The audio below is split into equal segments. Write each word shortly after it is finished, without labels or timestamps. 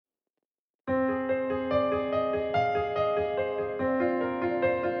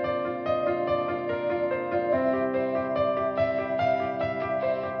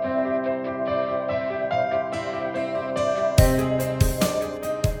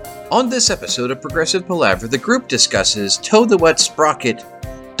On this episode of Progressive Palaver, the group discusses Toad the Wet Sprocket,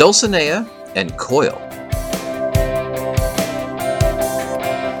 Dulcinea, and Coil.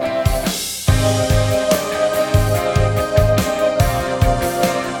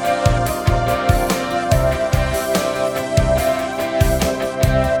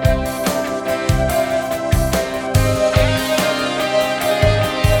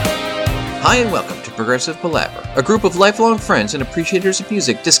 Hi and welcome to Progressive Palaver, a group of lifelong friends and appreciators of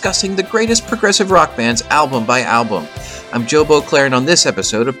music discussing the greatest progressive rock bands album by album. I'm Joe Beauclair, and on this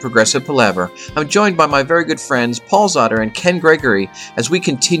episode of Progressive Palaver, I'm joined by my very good friends Paul Zotter and Ken Gregory as we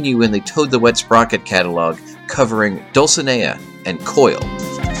continue in the Toad the Wet Sprocket catalog, covering Dulcinea and Coil.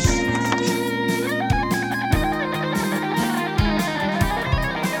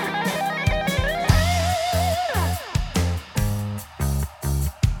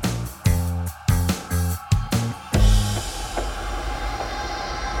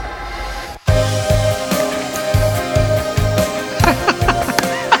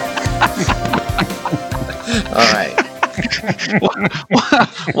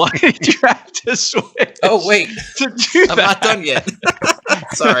 Why did you have to switch? Oh, wait. To do I'm that? not done yet.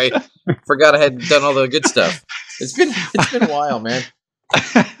 Sorry. Forgot I hadn't done all the good stuff. It's been a while, man.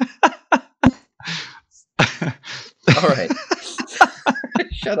 All right.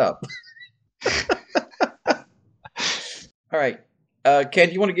 Shut up. All right. Ken,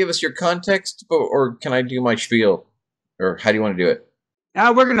 do you want to give us your context, or can I do my spiel? Or how do you want to do it?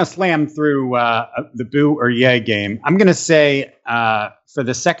 We're going to slam through the Boo or Yay game. I'm going to say for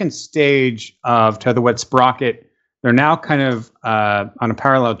the second stage of Toad the Wet Sprocket, they're now kind of on a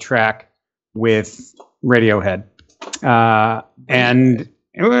parallel track with Radiohead. And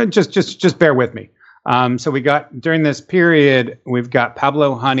just bear with me. So we got, during this period, we've got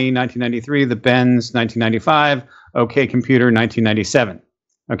Pablo Honey, 1993, The Bends, 1995, OK Computer, 1997.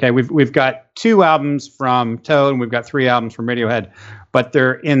 Okay, we've got 2 albums from Toad, and we've got 3 albums from Radiohead, but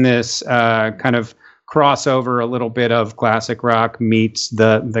they're in this kind of crossover, a little bit of classic rock meets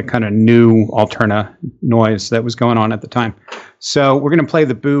the kind of new alterna noise that was going on at the time. So we're going to play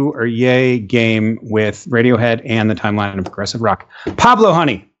the Boo or Yay game with Radiohead and the timeline of progressive rock. Pablo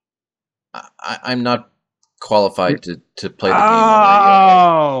Honey. I'm not qualified to play the game.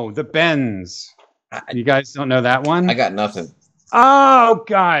 Oh, The Bends. You guys don't know that one? I got nothing. Oh,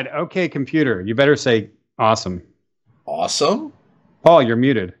 God. Okay, computer. You better say awesome. Awesome? Paul, you're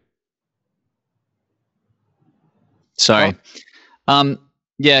muted. Sorry.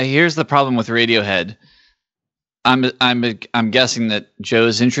 Yeah, here's the problem with Radiohead. I'm guessing that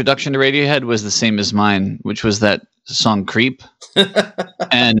Joe's introduction to Radiohead was the same as mine, which was that song Creep.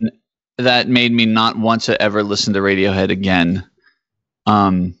 And that made me not want to ever listen to Radiohead again.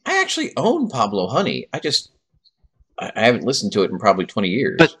 I actually own Pablo Honey. I haven't listened to it in probably 20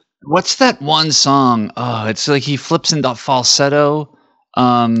 years. But what's that one song? Oh, it's like he flips into falsetto.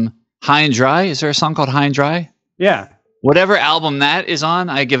 High and Dry. Is there a song called High and Dry? Yeah. Whatever album that is on,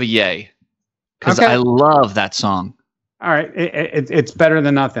 I give a yay. Because Okay. I love that song. All right. It's better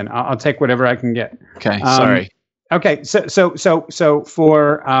than nothing. I'll take whatever I can get. Okay, sorry. Okay. So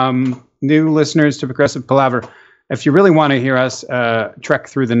for new listeners to Progressive Palaver, if you really want to hear us trek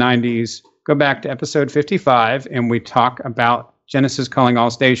through the 90s, go back to episode 55, and we talk about Genesis Calling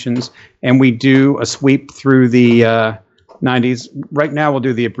All Stations, and we do a sweep through the 90s. Right now, we'll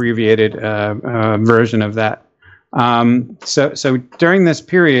do the abbreviated version of that. So during this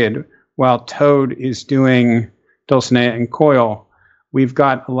period, while Toad is doing Dulcinea and Coil, we've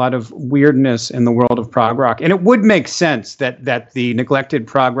got a lot of weirdness in the world of prog rock. And it would make sense that the neglected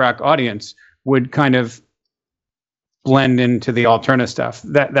prog rock audience would kind of blend into the alternative stuff.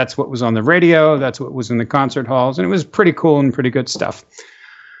 That's what was on the radio. That's what was in the concert halls. And it was pretty cool and pretty good stuff.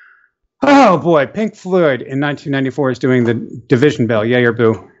 Oh, boy. Pink Floyd in 1994 is doing the Division Bell. Yay or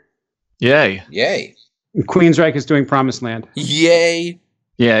boo? Yay. Yay. Queensryche is doing Promised Land. Yay.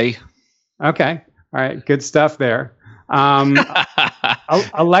 Yay. Okay. All right. Good stuff there.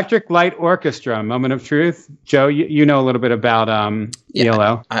 Electric Light Orchestra, Moment of Truth. Joe, you know a little bit about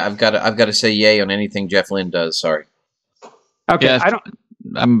ELO. I've got to say yay on anything Jeff Lynne does. Sorry. Okay. Yeah,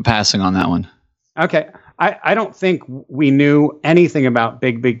 I'm passing on that one. Okay. I don't think we knew anything about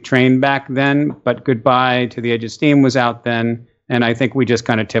Big Big Train back then, but Goodbye to the Edge of Steam was out then, and I think we just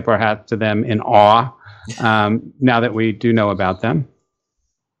kind of tip our hat to them in awe now that we do know about them.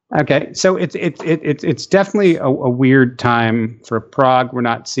 Okay, so it's definitely a weird time for prog. We're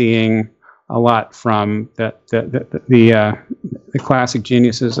not seeing a lot from the classic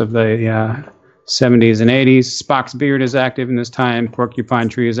geniuses of the 70s and 80s. Spock's Beard is active in this time. Porcupine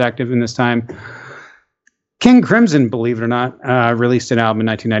Tree is active in this time. King Crimson, believe it or not, released an album in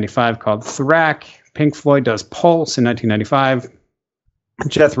 1995 called Thrack. Pink Floyd does Pulse in 1995.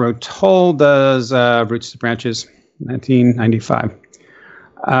 Jethro Tull does Roots to Branches, 1995.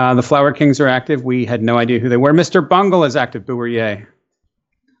 The Flower Kings are active. We had no idea who they were. Mr. Bungle is active. Boo or yay?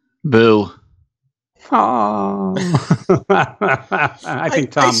 Boo. Oh. I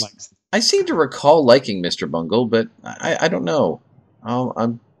think Tom likes it. I seem to recall liking Mr. Bungle, but I don't know.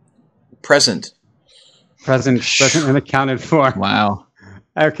 I'm present. Present and accounted for. Wow.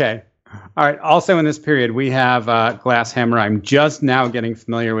 Okay. All right. Also in this period, we have Glass Hammer. I'm just now getting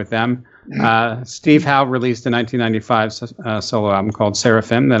familiar with them. Steve Howe released a 1995 solo album called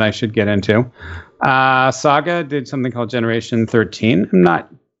Seraphim that I should get into. Saga did something called Generation 13. I'm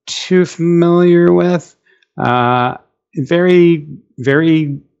not too familiar with. Very,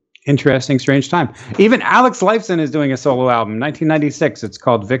 very interesting, strange time. Even Alex Lifeson is doing a solo album, 1996. It's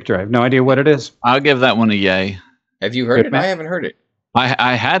called Victor. I have no idea what it is. I'll give that one a yay. Have you heard it? I haven't heard it.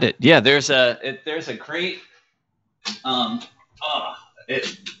 I had it. Yeah, there's a great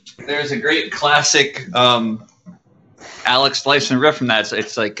there's a great classic Alex Lifeson riff from that.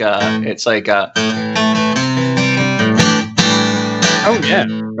 It's like oh yeah,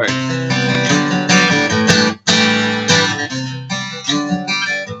 right.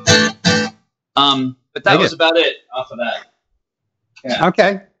 But that was about it off of that. Yeah.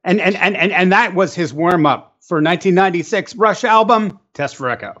 Okay. And that was his warm up for 1996 Rush album, Test for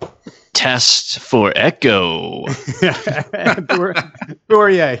Echo. Test for Echo.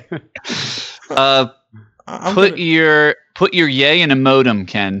 Bourier. Put your yay in a modem,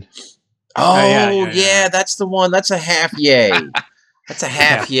 Ken. Oh, yeah, that's the one. That's a half yay. That's a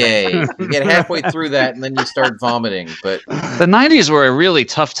half yay. You get halfway through that, and then you start vomiting. But the 90s were a really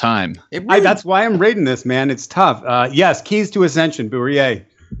tough time. That's why I'm rating this, man. It's tough. Yes, Keys to Ascension, Bourier.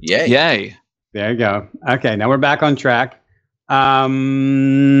 Yay. Yay. There you go. Okay, now we're back on track.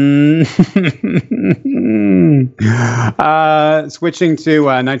 Switching to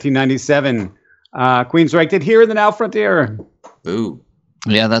 1997. Queensryche did Here in the Now Frontier. Boo.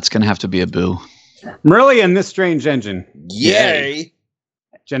 Yeah, that's going to have to be a boo. Marillion, This Strange Engine. Yay.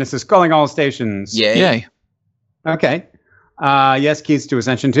 Genesis, Calling All Stations. Yay. Yay. Okay. Yes, Keys to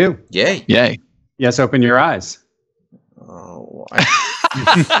Ascension 2. Yay. Yay. Yes, Open Your Eyes. Oh,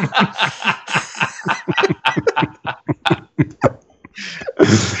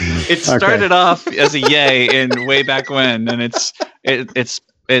 It started off as a yay in way back when, and it's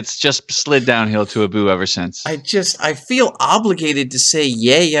just slid downhill to a boo ever since. I feel obligated to say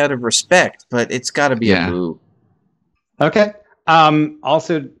yay out of respect, but it's got to be a boo. Okay.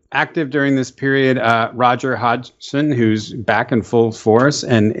 Also active during this period, Roger Hodgson, who's back in full force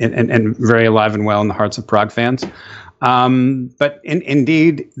and very alive and well in the hearts of prog fans. But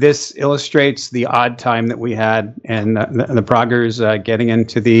indeed, this illustrates the odd time that we had and the proggers getting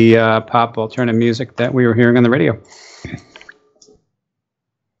into the pop alternative music that we were hearing on the radio.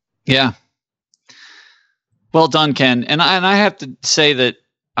 Yeah. Well done, Ken. And I have to say that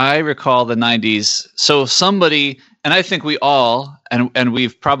I recall the 90s. So somebody, and I think we all, and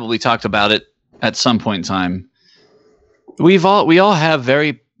we've probably talked about it at some point in time, we all have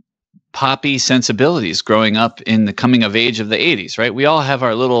very poppy sensibilities growing up in the coming of age of the 80s, right? We all have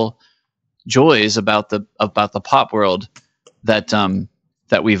our little joys about the pop world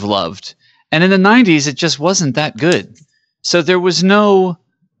that we've loved. And in the 90s, it just wasn't that good. So there was no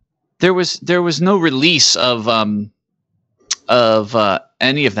release of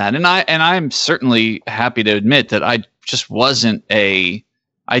any of that. And I'm certainly happy to admit that I just I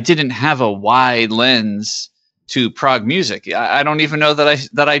didn't have a wide lens to prog music. I don't even know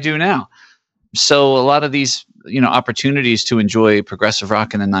that I do now. So a lot of these, opportunities to enjoy progressive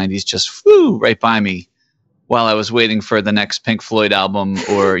rock in the 90s just flew right by me while I was waiting for the next Pink Floyd album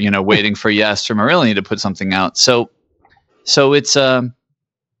or, waiting for Yes or Marillion to put something out. So it's, I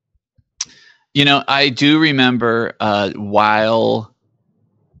do remember while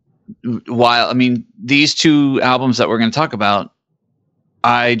these two albums that we're going to talk about,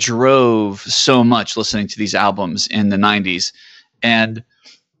 I drove so much listening to these albums in the 90s. And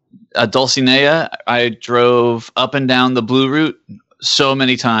Dulcinea, I drove up and down the Blue Route so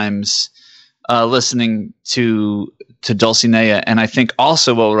many times listening to Dulcinea. And I think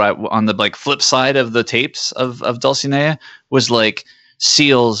also on the flip side of the tapes of Dulcinea was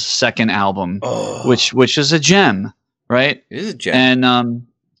Seal's second album, which is a gem, right? It is a gem.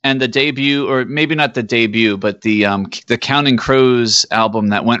 And the debut, or maybe not the debut, but the Counting Crows album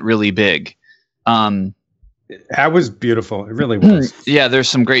that went really big. That was beautiful. It really was. Yeah, there's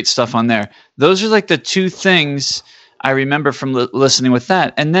some great stuff on there. Those are the two things I remember from listening with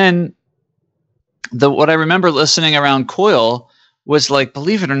that. And then what I remember listening around Coil was like,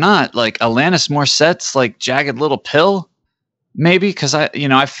 believe it or not, like Alanis Morissette's like Jagged Little Pill, maybe, because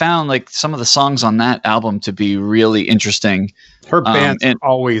I found like some of the songs on that album to be really interesting. Her band's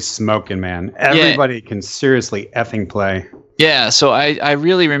always smoking, man. Everybody can seriously effing play. Yeah, so I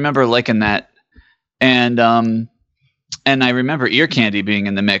really remember liking that, and I remember Ear Candy being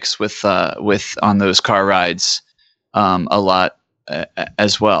in the mix with on those car rides a lot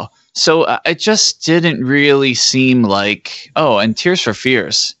as well. So it just didn't really seem like, and Tears for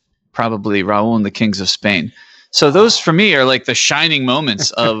Fears, probably Raúl and the Kings of Spain. So those for me are like the shining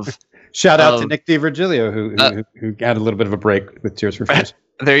moments of. Shout out to Nick DiVirgilio who got a little bit of a break with Tears for Fears.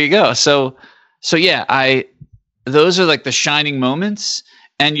 There you go. So yeah, those are like the shining moments,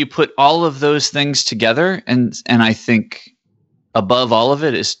 and you put all of those things together, and I think above all of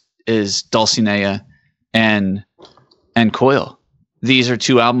it is Dulcinea and Coil. These are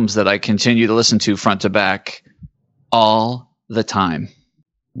two albums that I continue to listen to front to back all the time.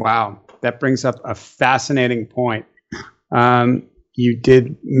 Wow. That brings up a fascinating point. You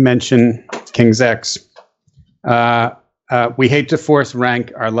did mention King's X. We hate to force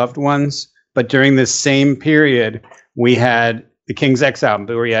rank our loved ones, but during this same period, we had the King's X album.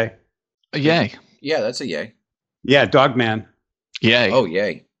 Boo or yay? Yay. Yeah, that's a yay. Yeah, Dogman. Yay. Oh,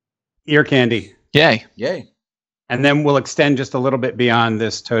 yay. Ear Candy. Yay. Yay. And then we'll extend just a little bit beyond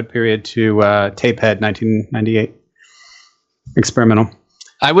this Toad period to Tapehead, 1998. Experimental.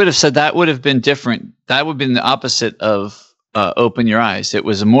 I would have said that would have been different. That would have been the opposite of Open Your Eyes. It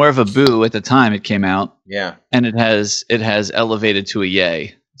was more of a boo at the time it came out. Yeah. And it has elevated to a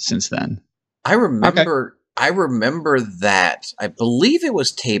yay since then. I remember that. I believe it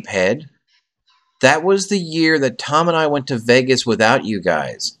was Tapehead. That was the year that Tom and I went to Vegas without you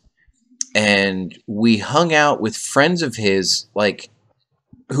guys. And we hung out with friends of his, like,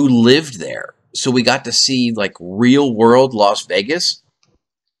 who lived there. So we got to see, like, real world Las Vegas,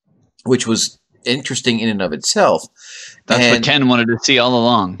 which was interesting in and of itself. That's what Ken wanted to see all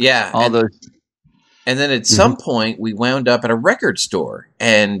along. Yeah. And then at some point, we wound up at a record store,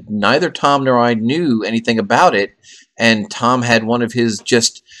 and neither Tom nor I knew anything about it. And Tom had one of his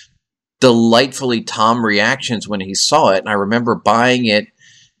just delightfully Tom reactions when he saw it. And I remember buying it,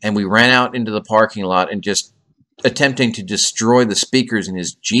 and we ran out into the parking lot and just attempting to destroy the speakers in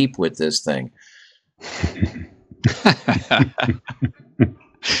his Jeep with this thing.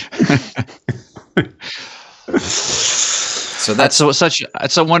 So that's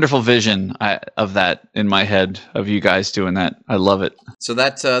it's a wonderful vision of that in my head of you guys doing that. I love it. So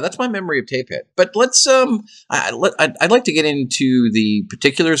that's my memory of Tapehead. But let's I'd like to get into the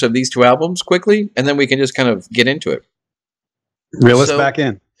particulars of these two albums quickly, and then we can just kind of get into it. Reel us back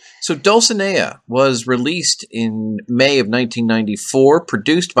in. So Dulcinea was released in May of 1994,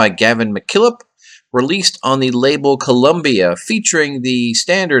 produced by Gavin McKillop, released on the label Columbia, featuring the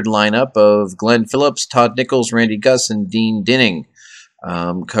standard lineup of Glenn Phillips, Todd Nichols, Randy Gus, and Dean Dinning,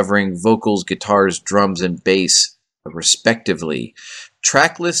 covering vocals, guitars, drums, and bass, respectively.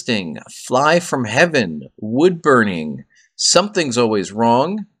 Track listing: Fly from Heaven, Wood Burning, Something's Always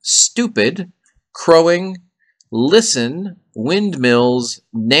Wrong, Stupid, Crowing, Listen, Windmills,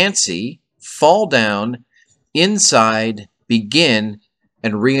 Nancy, Fall Down, Inside, Begin,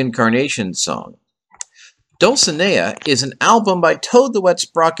 and Reincarnation Song. Dulcinea is an album by Toad the Wet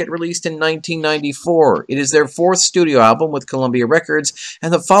Sprocket released in 1994. It is their fourth studio album with Columbia Records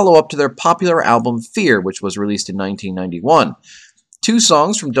and the follow-up to their popular album Fear, which was released in 1991. Two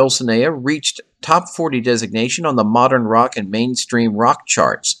songs from Dulcinea reached top 40 designation on the modern rock and mainstream rock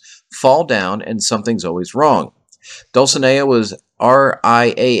charts, Fall Down and Something's Always Wrong. Dulcinea was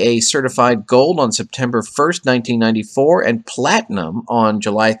RIAA certified gold on September 1st, 1994, and platinum on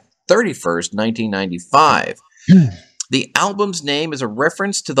July 31st, 1995. The album's name is a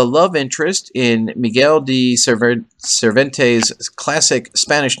reference to the love interest in Miguel de Cervantes' classic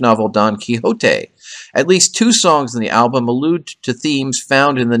Spanish novel Don Quixote. At least two songs in the album allude to themes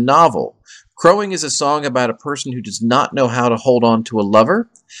found in the novel. Crowing is a song about a person who does not know how to hold on to a lover.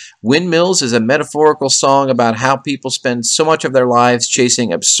 Windmills is a metaphorical song about how people spend so much of their lives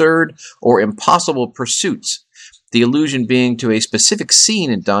chasing absurd or impossible pursuits. The allusion being to a specific scene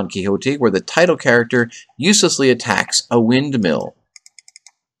in Don Quixote where the title character uselessly attacks a windmill.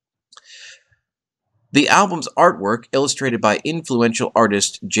 The album's artwork, illustrated by influential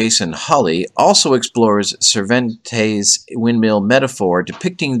artist Jason Holley, also explores Cervantes' windmill metaphor,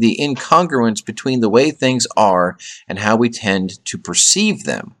 depicting the incongruence between the way things are and how we tend to perceive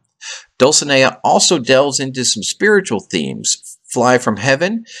them. Dulcinea also delves into some spiritual themes, Fly from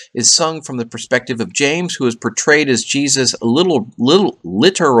Heaven is sung from the perspective of James, who is portrayed as Jesus'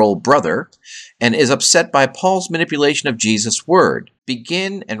 literal brother and is upset by Paul's manipulation of Jesus' word.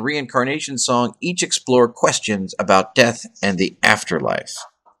 Begin and Reincarnation Song each explore questions about death and the afterlife.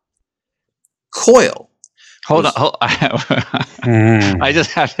 Coil. Hold on. I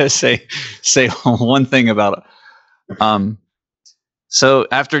just have to say one thing about it. So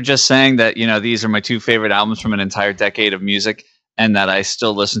after just saying that, these are my two favorite albums from an entire decade of music, and that I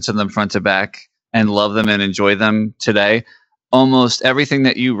still listen to them front to back and love them and enjoy them today, almost everything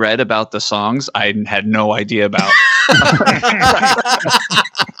that you read about the songs, I had no idea about.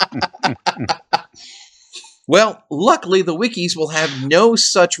 Well, luckily the wikis will have no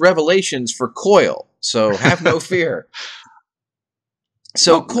such revelations for Coil, so have no fear.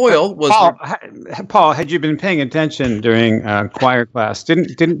 So Coil was Paul. Had you been paying attention during choir class?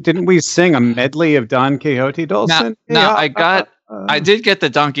 Didn't we sing a medley of Don Quixote, Dulcin? No, I did get the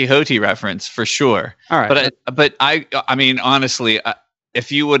Don Quixote reference for sure. All right, but I mean, honestly,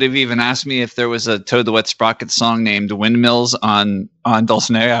 if you would have even asked me if there was a Toad the Wet Sprocket song named Windmills on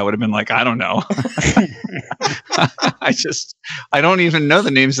Dulcinea, I would have been like, I don't know. I don't even know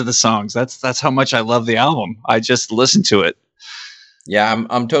the names of the songs. That's how much I love the album. I just listen to it. Yeah,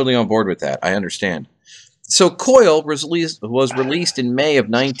 I'm totally on board with that. I understand. So Coil was released in May of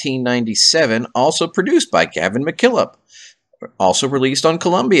 1997, also produced by Gavin McKillop. Also released on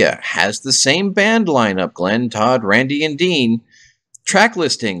Columbia. Has the same band lineup: Glenn, Todd, Randy, and Dean. Track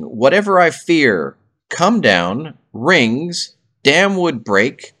listing: Whatever I Fear, Come Down, Rings, Damn Would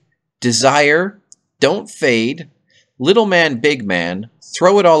Break, Desire, Don't Fade, Little Man, Big Man,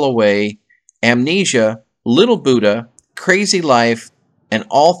 Throw It All Away, Amnesia, Little Buddha, Crazy Life, and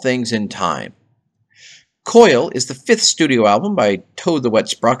All Things in Time. Coil is the fifth studio album by Toad the Wet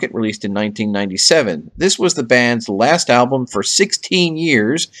Sprocket, released in 1997. This was the band's last album for 16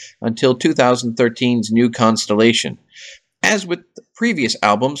 years until 2013's New Constellation. As with the previous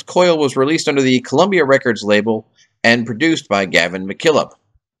albums, Coil was released under the Columbia Records label and produced by Gavin McKillop.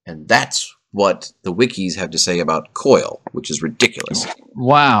 And that's what the wikis have to say about Coil, which is ridiculous.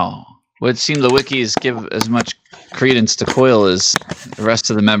 Wow. Would seem the wikis give as much credence to Coil as the rest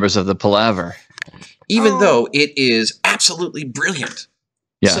of the members of the Palaver. Even though it is absolutely brilliant.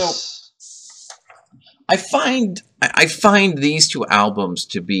 Yes. So I find these two albums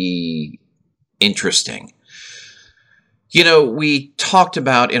to be interesting. We talked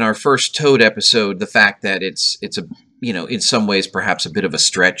about in our first Toad episode the fact that it's a in some ways perhaps a bit of a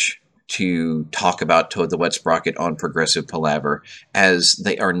stretch to talk about Toad the Wet Sprocket on Progressive Palaver, as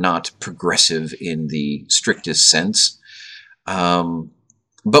they are not progressive in the strictest sense.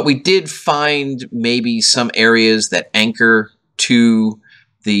 But we did find maybe some areas that anchor to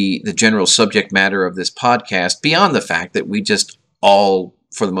the general subject matter of this podcast, beyond the fact that we just all,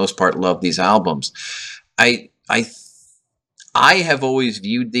 for the most part, love these albums. I have always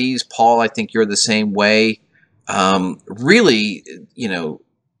viewed these, Paul, I think you're the same way. Really,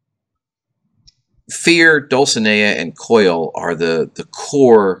 Fear, Dulcinea, and Coil are the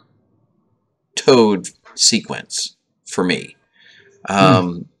core Toad sequence for me.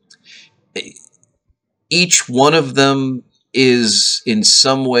 Each one of them is in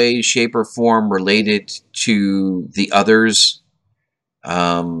some way, shape, or form related to the others.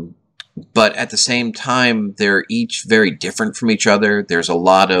 But at the same time, they're each very different from each other. There's a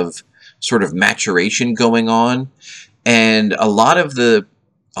lot of sort of maturation going on. And a lot of the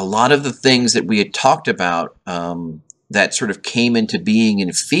things that we had talked about that sort of came into being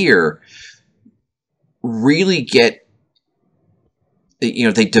in Fear really get,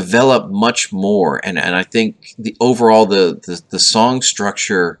 they develop much more. And I think the overall, the song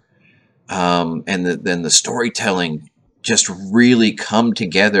structure and then the storytelling just really come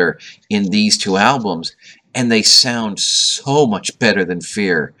together in these two albums, and they sound so much better than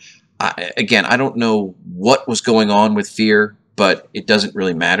Fear. I don't know what was going on with Fear, but it doesn't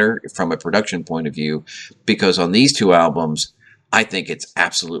really matter from a production point of view, because on these two albums, I think it's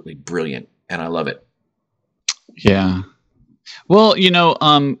absolutely brilliant, and I love it. Yeah. Well,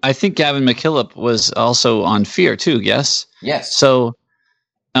 I think Gavin McKillop was also on Fear too. Yes. Yes. So,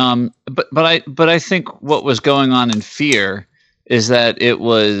 but I think what was going on in Fear is that it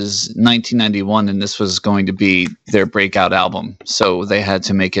was 1991 and this was going to be their breakout album, so they had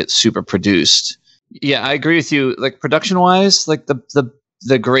to make it super produced. Yeah, I agree with you. Like, production wise, like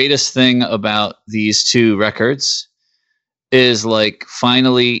the greatest thing about these two records is, like,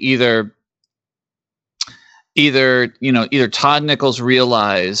 finally either Todd Nichols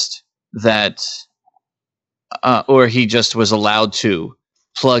realized that, or he just was allowed to,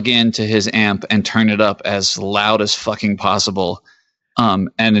 plug into his amp and turn it up as loud as fucking possible. And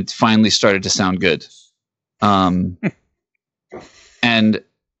it finally started to sound good.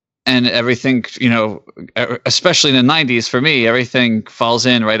 And everything, especially in the 90s for me, everything falls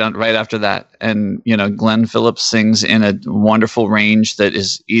in right after that. And, Glenn Phillips sings in a wonderful range that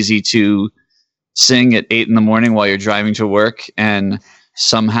is easy to sing at 8 a.m. while you're driving to work, and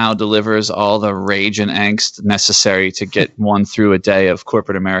somehow delivers all the rage and angst necessary to get one through a day of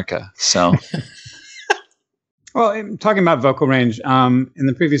corporate America. So, well, talking about vocal range, in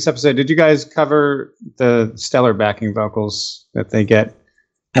the previous episode, did you guys cover the stellar backing vocals that they get?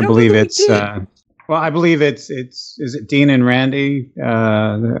 I believe it's is it Dean and Randy?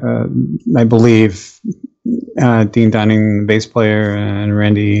 I believe Dean Dunning, the bass player, and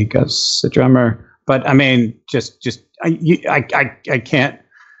Randy Gus, the drummer. But I mean, I can't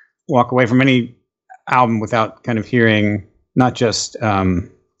walk away from any album without kind of hearing not just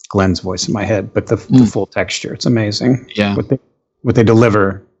Glenn's voice in my head, but the full texture. It's amazing. Yeah, what they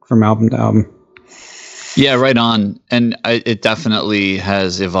deliver from album to album. Yeah, right on. And it definitely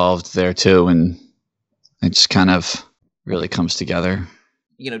has evolved there too, and it just kind of really comes together.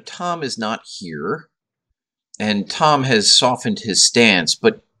 Tom is not here, and Tom has softened his stance,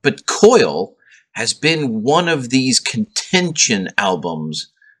 but Coil has been one of these contention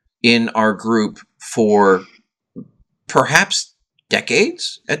albums in our group for perhaps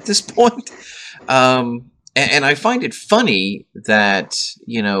decades at this point. And I find it funny that,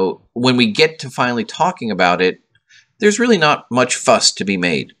 when we get to finally talking about it, there's really not much fuss to be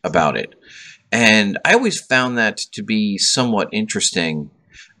made about it. And I always found that to be somewhat interesting.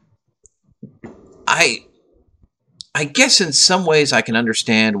 I guess in some ways I can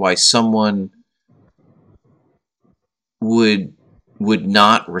understand why someone would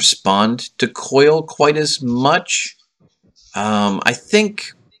not respond to Coil quite as much. I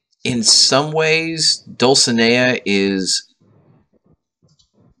think in some ways Dulcinea is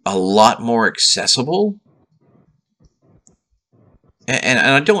a lot more accessible. And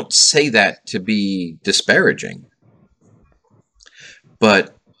I don't say that to be disparaging,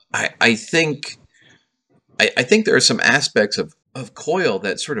 but I think there are some aspects of Coil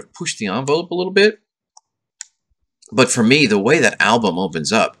that sort of push the envelope a little bit. But for me, the way that album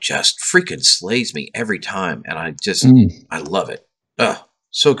opens up just freaking slays me every time. And I love it. Ugh,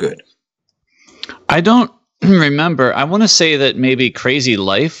 so good. I don't remember. I want to say that maybe Crazy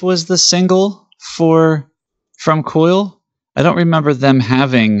Life was the single from Coil. I don't remember them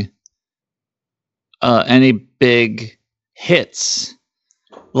having any big hits.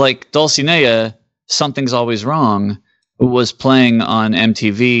 Like Dulcinea, Something's Always Wrong, was playing on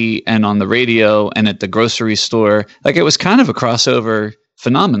MTV and on the radio and at the grocery store. Like, it was kind of a crossover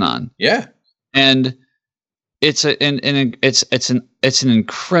phenomenon. Yeah. And it's an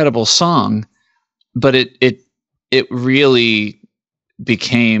incredible song, but it really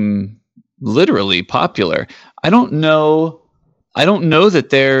became literally popular. I don't know that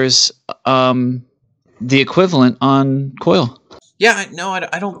there's the equivalent on Coil. Yeah, no,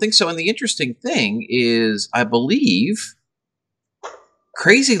 I don't think so. And the interesting thing is, I believe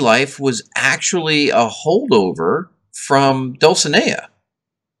Crazy Life was actually a holdover from Dulcinea,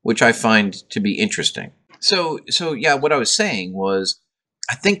 which I find to be interesting. So yeah, what I was saying was,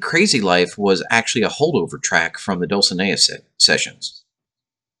 I think Crazy Life was actually a holdover track from the Dulcinea sessions.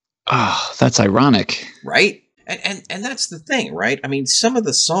 Oh, that's ironic. Right? And that's the thing, right? I mean, some of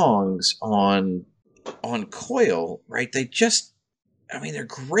the songs on Coil, right, they're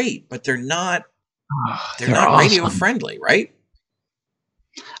great, but they're not They're not awesome. radio friendly, right?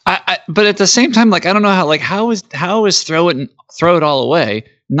 But at the same time, like, I don't know how is Throw It All Away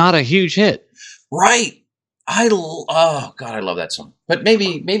not a huge hit? Right. Oh God, I love that song. But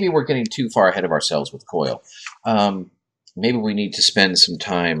maybe we're getting too far ahead of ourselves with Coil. Maybe we need to spend some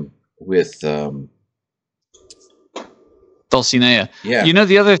time with Dulcinea. Yeah.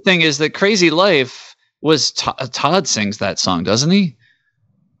 The other thing is that Crazy Life was Todd sings that song, doesn't he?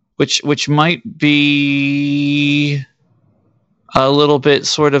 Which might be a little bit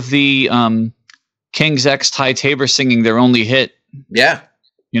sort of the King's X, Ty Tabor singing their only hit. Yeah.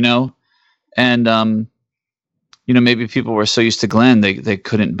 And maybe people were so used to Glenn they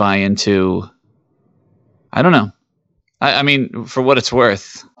couldn't buy into. I don't know. I mean, for what it's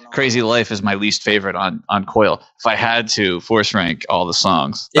worth, Crazy Life is my least favorite on Coil. If I had to force rank all the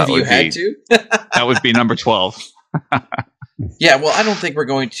songs, that would be number 12. Yeah, well, I don't think we're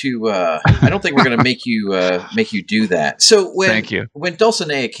going to. I don't think we're going to make you do that. So when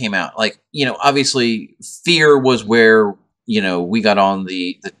Dulcinea came out, obviously Fear was where we got on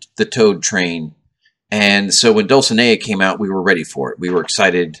the Toad train, And so when Dulcinea came out, we were ready for it. We were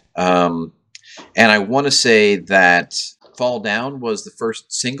excited. And I want to say that Fall Down was the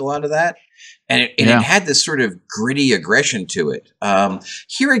first single out of that. And it had this sort of gritty aggression to it.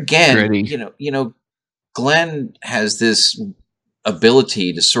 Here again, Gritty. Glenn has this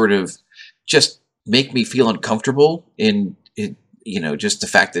ability to sort of just make me feel uncomfortable in just the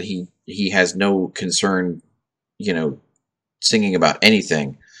fact that he has no concern, singing about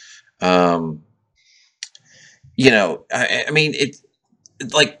anything. I mean, it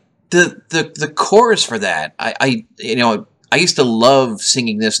like the chorus for that. I used to love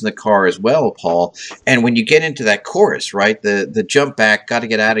singing this in the car as well, Paul. And when you get into that chorus, right, the jump back, got to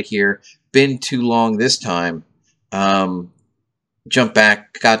get out of here, been too long this time. Jump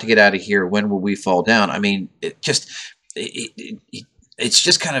back, got to get out of here. When will we fall down? I mean, it's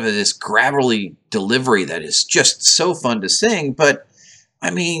just kind of this gravelly delivery that is just so fun to sing. But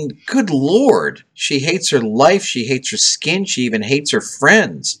I mean, good Lord, she hates her life. She hates her skin. She even hates her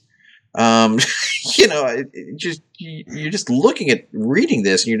friends. You're just looking at reading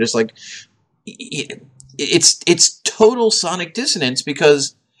this and you're just like, it's total sonic dissonance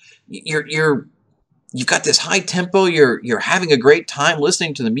because you've got this high tempo, you're having a great time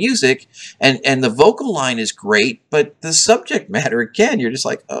listening to the music, and the vocal line is great, but the subject matter, again, you're just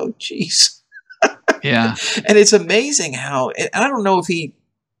like, oh, geez. Yeah. And it's amazing how, and I don't know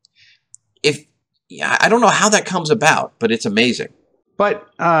I don't know how that comes about, but it's amazing. But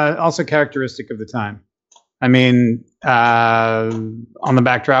also characteristic of the time. I mean, on the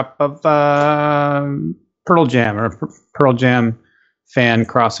backdrop of Pearl Jam, or Pearl Jam fan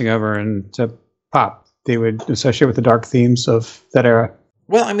crossing over into pop, they would associate with the dark themes of that era.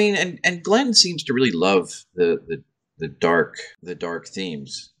 Well, I mean, and Glenn seems to really love the dark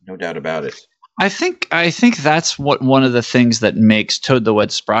themes, no doubt about it. I think that's one of the things that makes Toad the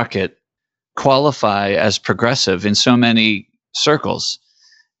Wet Sprocket qualify as progressive in so many circles,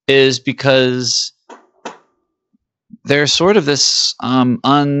 is because there's sort of this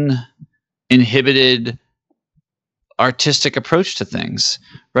uninhibited artistic approach to things,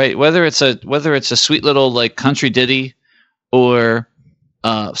 right? Whether it's a sweet little like country ditty, or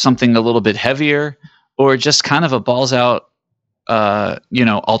something a little bit heavier, or just kind of a balls out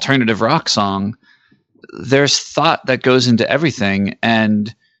alternative rock song, there's thought that goes into everything,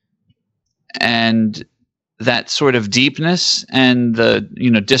 and that sort of deepness and the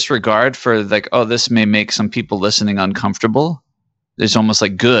disregard for like, oh, this may make some people listening uncomfortable. It's almost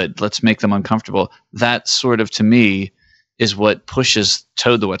like, good, let's make them uncomfortable. That sort of, to me, is what pushes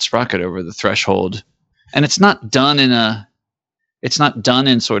Toad the Wet Sprocket over the threshold. And it's not done in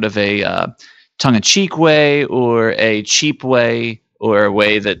sort of a tongue-in-cheek way, or a cheap way, or a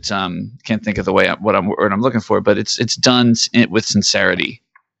way that can't think of the word I'm looking for, but it's done with sincerity.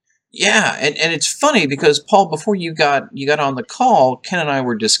 Yeah, and it's funny because, Paul, before you got on the call, Ken and I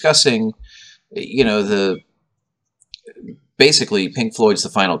were discussing, basically Pink Floyd's The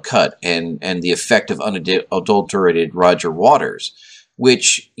Final Cut and the effect of unadulterated Roger Waters,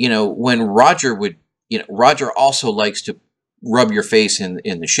 which, when Roger Roger also likes to rub your face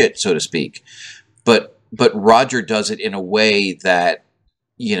in the shit, so to speak, but Roger does it in a way that,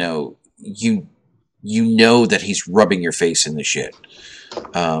 you know that he's rubbing your face in the shit.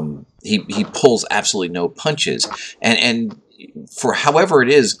 He pulls absolutely no punches, and for however it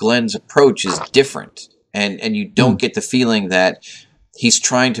is, Glenn's approach is different, and you don't get the feeling that he's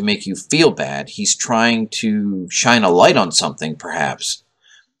trying to make you feel bad. He's trying to shine a light on something, perhaps,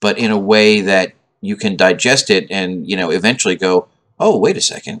 but in a way that you can digest it and eventually go, oh, wait a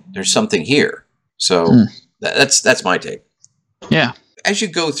second, there's something here. So that's my take. Yeah. As you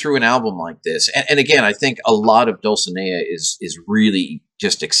go through an album like this, and again, I think a lot of Dulcinea is really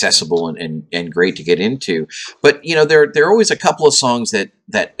just accessible and great to get into. But there are always a couple of songs that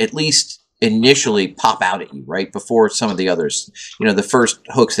at least initially pop out at you right before some of the others. The first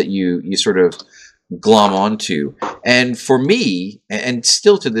hooks that you sort of glom onto. And for me, and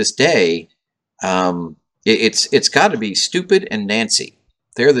still to this day, it's got to be Stupid and Nancy.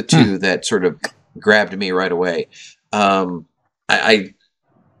 They're the two that sort of grabbed me right away. I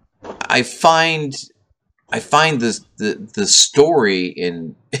find the story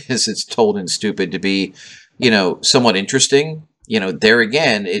in as it's told in Stupid to be, somewhat interesting. There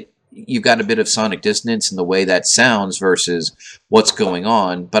again, you've got a bit of sonic dissonance in the way that sounds versus what's going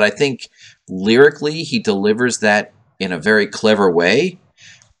on. But I think lyrically he delivers that in a very clever way.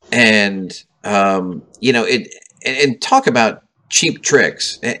 And and talk about cheap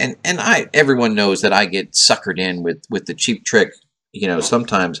tricks. And everyone knows that I get suckered in with the cheap trick,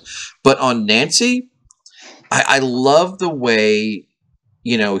 sometimes. But on Nancy, I love the way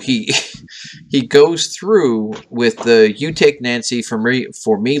you know, he he goes through with the "You take Nancy, for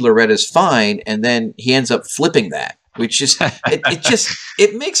me Loretta's fine," and then he ends up flipping that, which is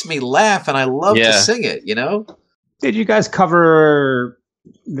it makes me laugh, and I love to sing it. You know. Did you guys cover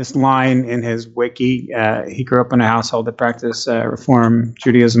this line in his wiki? He grew up in a household that practiced Reform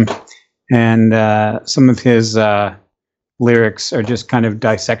Judaism, and some of his lyrics are just kind of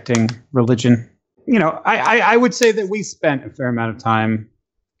dissecting religion. You know, I would say that we spent a fair amount of time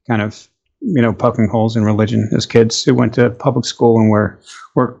kind of, you know, poking holes in religion as kids who went to public school, and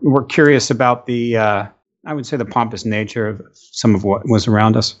we're curious about the, I would say, the pompous nature of some of what was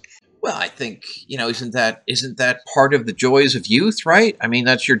around us. Well, I think, you know, isn't that part of the joys of youth, right? I mean,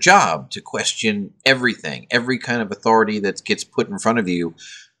 that's your job, to question everything, every kind of authority that gets put in front of you,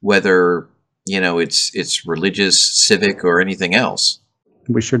 whether, you know, it's religious, civic, or anything else.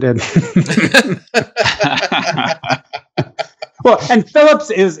 We sure did. Well, and Phillips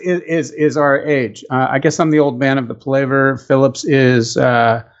is our age. I guess I'm the old man of the palaver. Phillips is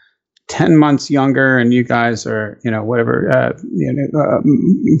 10 months younger, and you guys are, you know, whatever,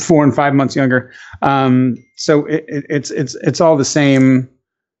 4 and 5 months younger. So it's all the same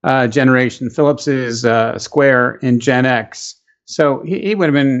generation. Phillips is square in Gen X. So he would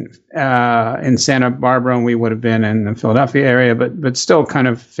have been in Santa Barbara, and we would have been in the Philadelphia area, but still kind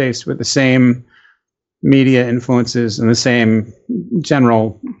of faced with the same media influences and the same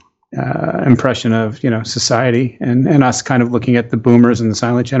general impression of, you know, society, and us kind of looking at the boomers and the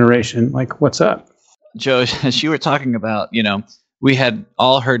silent generation, like, what's up? Joe, as you were talking about, you know, we had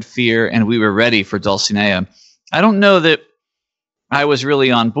all heard Fear and we were ready for Dulcinea. I don't know that I was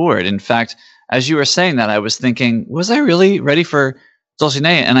really on board. In fact, as you were saying that, I was thinking, was I really ready for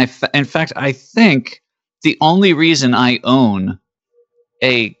Dulcinea? And in fact, I think the only reason I own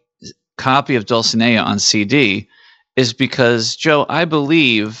a copy of Dulcinea on CD is because, Joe, I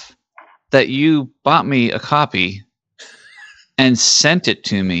believe that you bought me a copy and sent it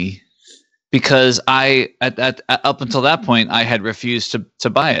to me because up until that point, I had refused to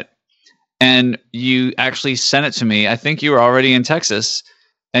buy it. And you actually sent it to me. I think you were already in Texas,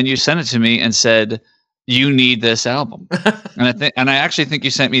 and you sent it to me and said, you need this album. and I actually think you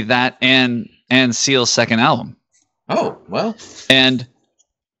sent me that and Seal's second album. Oh, well. And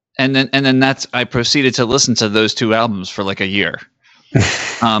then that's, I proceeded to listen to those two albums for like a year.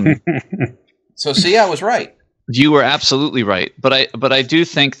 So see, I was right. You were absolutely right. But I do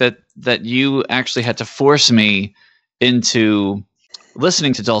think that you actually had to force me into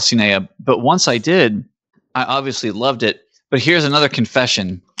listening to Dulcinea. But once I did, I obviously loved it. But here's another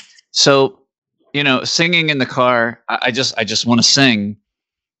confession. So, you know, singing in the car, I just want to sing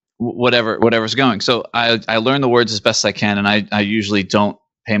whatever's going. So I learn the words as best I can, and I usually don't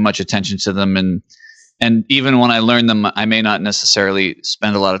pay much attention to them, and even when I learn them, I may not necessarily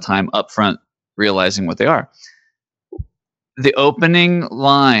spend a lot of time up front realizing what they are. The opening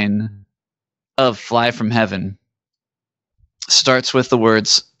line of Fly From Heaven starts with the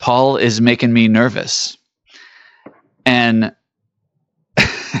words, "Paul is making me nervous." And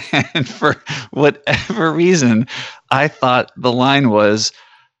for whatever reason, I thought the line was,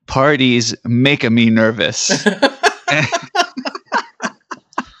 "Parties making me nervous."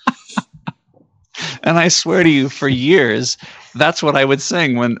 And I swear to you, for years, that's what I would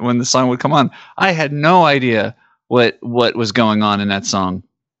sing when the song would come on. I had no idea what was going on in that song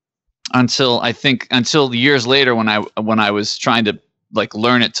until years later when I was trying to like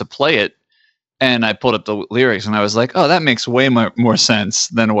learn it to play it, and I pulled up the lyrics and I was like, oh, that makes way more sense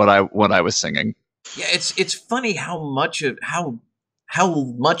than what I was singing. Yeah, it's funny how much you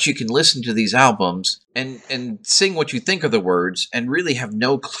can listen to these albums and sing what you think are the words and really have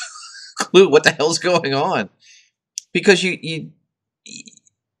no clue what the hell's going on, because you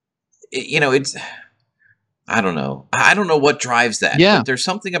know, it's, I don't know what drives that. Yeah, but there's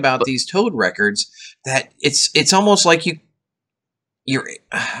something about these Toad records that it's almost like this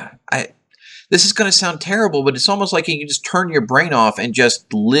is going to sound terrible, but it's almost like you can just turn your brain off and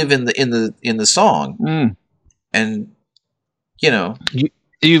just live in the song. And you know,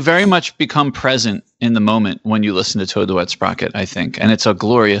 you very much become present in the moment when you listen to Toad the Wet Sprocket, I think, and it's a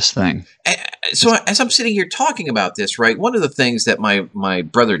glorious thing. So as I'm sitting here talking about this, right, one of the things that my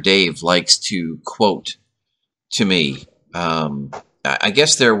brother Dave likes to quote to me, I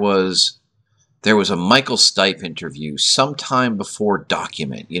guess there was a Michael Stipe interview sometime before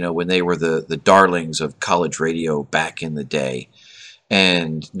Document, you know, when they were the darlings of college radio back in the day,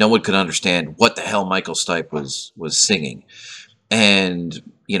 and no one could understand what the hell Michael Stipe was singing. And,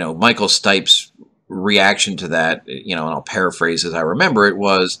 you know, Michael Stipe's reaction to that, you know, and I'll paraphrase as I remember it,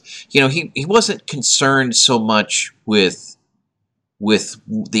 was, you know, he wasn't concerned so much with with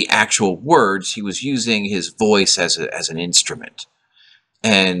the actual words. He was using his voice as an instrument.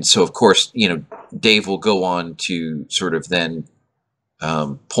 And so, of course, Dave will go on to sort of then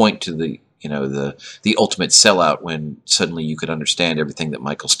point to the ultimate sellout when suddenly you could understand everything that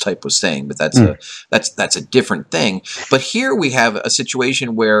Michael Stipe was saying. But that's a different thing. But here we have a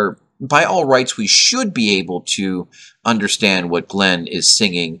situation where, by all rights, we should be able to understand what Glenn is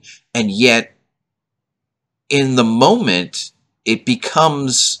singing, and yet in the moment, it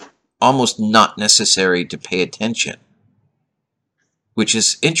becomes almost not necessary to pay attention, which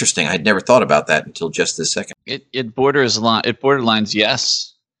is interesting. I'd never thought about that until just this second. It borderlines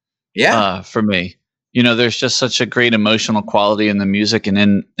yes. Yeah. For me, there's just such a great emotional quality in the music and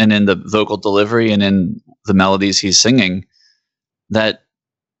in the vocal delivery and in the melodies he's singing that,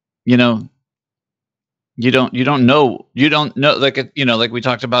 you don't know, like we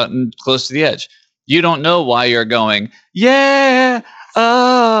talked about in Close to the Edge. You don't know why you're going, yeah,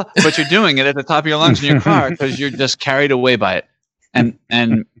 but you're doing it at the top of your lungs in your car because you're just carried away by it. And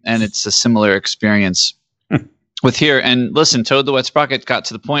it's a similar experience with here. And listen, Toad the Wet Sprocket got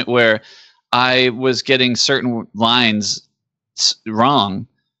to the point where I was getting certain lines wrong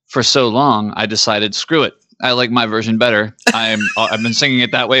for so long, I decided, screw it. I like my version better. I've been singing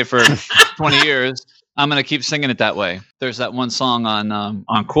it that way for 20 years. I'm going to keep singing it that way. There's that one song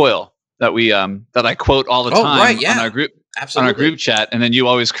on Coil that that I quote all the time right, yeah. on our group Absolutely. on our group chat, and then you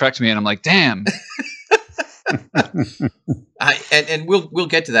always correct me, and I'm like, damn. And we'll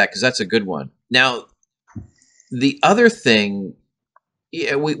get to that because that's a good one. Now, the other thing,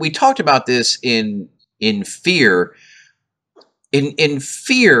 we talked about this in Fear. In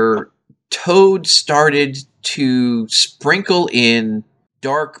Fear, Toad started to sprinkle in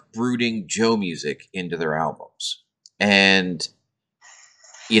dark, brooding Joe music into their albums, and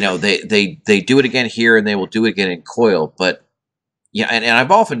they do it again here, and they will do it again in Coil. But yeah, and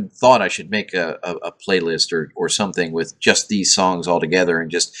I've often thought I should make a playlist or something with just these songs all together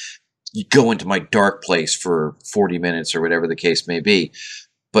and just go into my dark place for 40 minutes or whatever the case may be.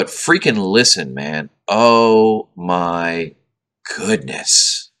 But freaking listen, man. Oh my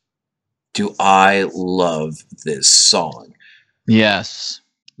goodness. Do I love this song. Yes.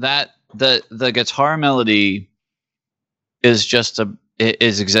 That the guitar melody is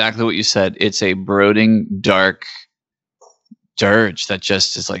is exactly what you said. It's a brooding, dark dirge that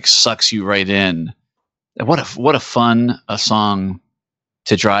just is like sucks you right in. What a fun song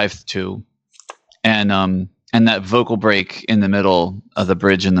to drive to, and that vocal break in the middle of the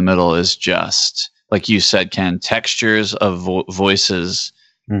bridge in the middle is just like you said, Ken. Textures of voices,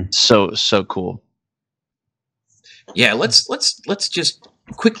 so cool. Yeah, let's just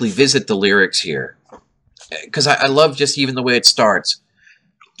quickly visit the lyrics here, because I love just even the way it starts.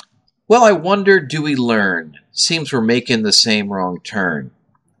 Well, I wonder, do we learn? Seems we're making the same wrong turn.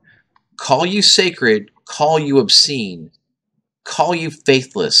 Call you sacred, call you obscene, call you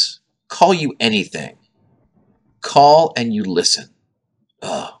faithless, call you anything. Call and you listen.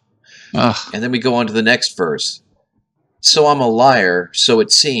 Ugh. And then we go on to the next verse. So I'm a liar, so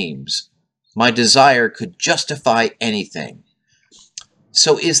it seems. My desire could justify anything.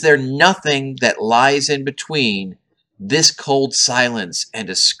 So is there nothing that lies in between this cold silence and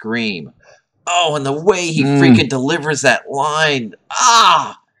a scream? Oh, and the way he freaking delivers that line.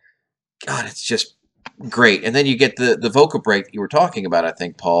 God, it's just great. And then you get the vocal break you were talking about, I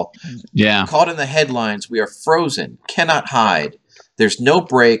think, Paul. Yeah. Caught in the headlines, we are frozen, cannot hide. There's no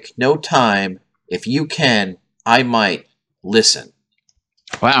break, no time. If you can, I might listen.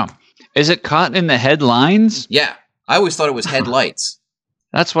 Wow. Is it caught in the headlines? Yeah. I always thought it was headlights.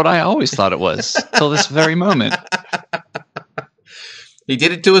 That's what I always thought it was till this very moment. He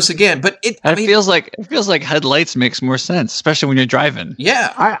did it to us again, but it feels like headlights makes more sense, especially when you're driving.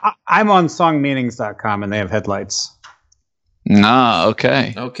 Yeah. I'm on songmeanings.com and they have headlights.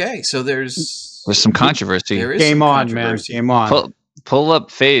 Okay. Okay, so there's some controversy. There is Game some on, controversy. man. Game on. Pull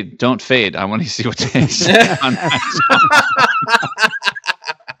up Fade. Don't fade. I want to see what they say on that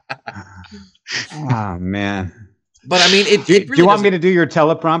song. Oh, man. But I mean, do you want me to do your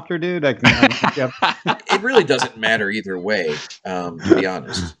teleprompter, dude? It really doesn't matter either way, to be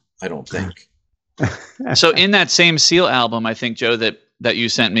honest. I don't think. So in that same Seal album, I think, Joe, that you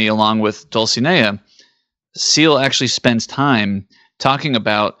sent me along with Dulcinea, Seal actually spends time talking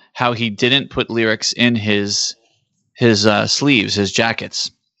about how he didn't put lyrics in his sleeves, his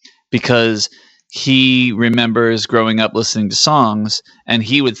jackets, because he remembers growing up listening to songs, and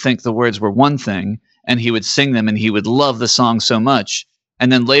he would think the words were one thing, and he would sing them, and he would love the song so much.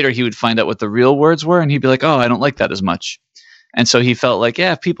 And then later he would find out what the real words were, and he'd be like, oh, I don't like that as much. And so he felt like,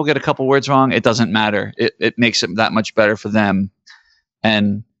 yeah, if people get a couple words wrong, it doesn't matter. It makes it that much better for them.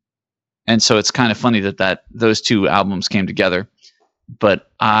 and so it's kind of funny that those two albums came together.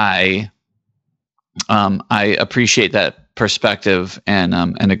 But I appreciate that perspective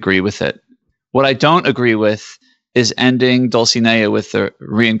and agree with it. What I don't agree with is ending Dulcinea with the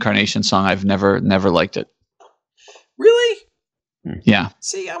reincarnation song. I've never liked it. Really? Yeah.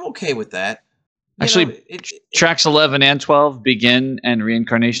 See, I'm okay with that. Actually, tracks 11 and 12, Begin and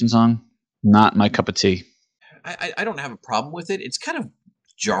Reincarnation song, not my cup of tea. I don't have a problem with it. It's kind of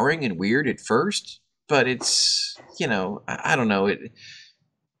jarring and weird at first, but it's, I don't know.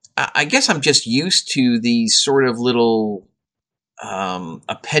 I guess I'm just used to these sort of little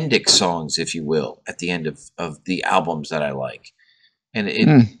appendix songs, if you will, at the end of the albums that I like. And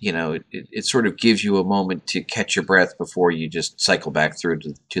it sort of gives you a moment to catch your breath before you just cycle back through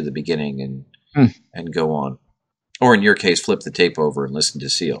to the beginning and go on. Or in your case, flip the tape over and listen to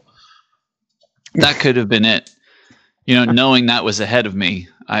Seal. That could have been it. Knowing that was ahead of me,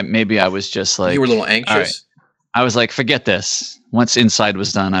 maybe I was just like... You were a little anxious? Right. I was like, forget this. Once Inside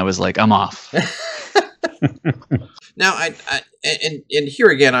was done, I was like, I'm off. Now, and here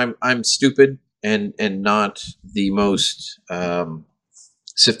again, I'm stupid and not the most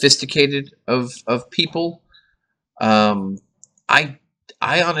sophisticated of people. I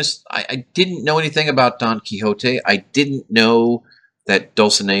didn't know anything about Don Quixote. I didn't know that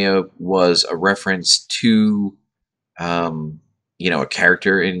Dulcinea was a reference to, a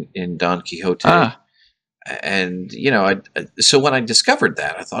character in Don Quixote. And so when I discovered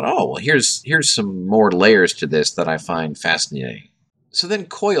that, I thought, oh well, here's some more layers to this that I find fascinating. So then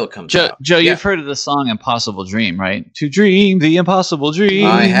Coil comes out. Joe, you've heard of the song "Impossible Dream," right? To dream the impossible dream.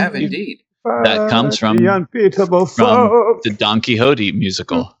 I have indeed. That comes from the unbeatable from the Don Quixote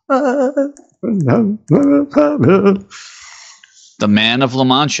musical. The Man of La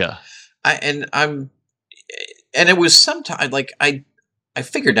Mancha. And it was sometime like I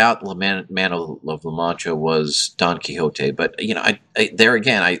figured out Man of La Mancha was Don Quixote, but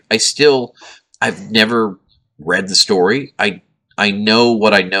I've never read the story. I know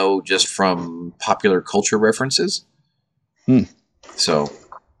what I know just from popular culture references. So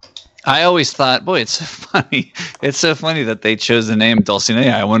I always thought, boy, it's so funny. It's so funny that they chose the name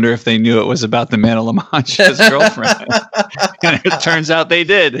Dulcinea. I wonder if they knew it was about the Man of La Mancha's girlfriend. And it turns out they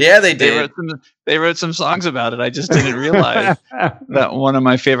did. Yeah, they did. They wrote some songs about it. I just didn't realize that one of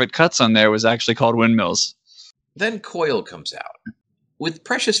my favorite cuts on there was actually called Windmills. Then Coil comes out. With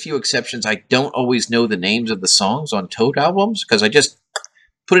precious few exceptions, I don't always know the names of the songs on Toad albums because I just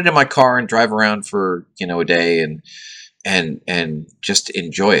put it in my car and drive around for a day and just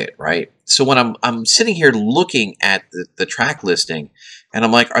enjoy it, right? So when I'm sitting here looking at the track listing, and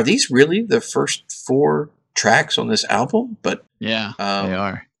I'm like, are these really the first 4 tracks on this album? But yeah, they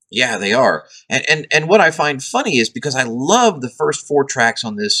are. Yeah, they are. And what I find funny is because I love the first 4 tracks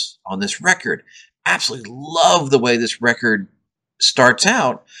on this record. Absolutely love the way this record starts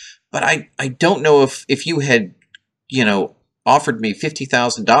out, but I don't know if you had, offered me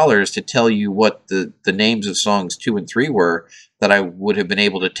 $50,000 to tell you what the names of songs 2 and 3 were, that I would have been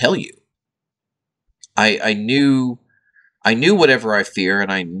able to tell you. I knew Whatever I Fear,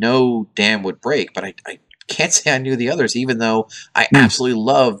 and I know Dam Would Break, but I can't say I knew the others, even though I absolutely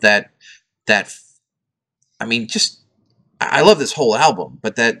love that. I mean, I love this whole album,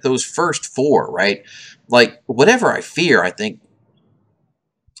 but those first 4, right? Like Whatever I Fear, I think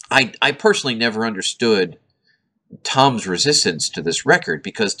I personally never understood Tom's resistance to this record,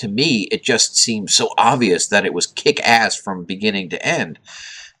 because to me it just seemed so obvious that it was kick-ass from beginning to end.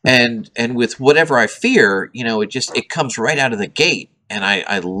 And with Whatever I Fear, it comes right out of the gate, and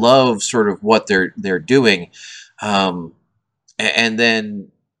I love sort of what they're doing. And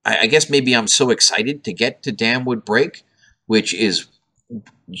then I guess maybe I'm so excited to get to Dam Would Break, which is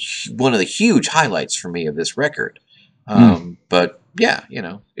one of the huge highlights for me of this record. But yeah,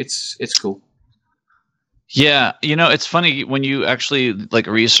 it's cool. Yeah, it's funny when you actually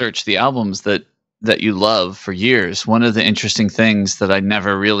research the albums that you love for years. One of the interesting things that I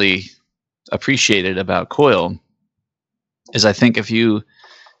never really appreciated about Coil is I think if you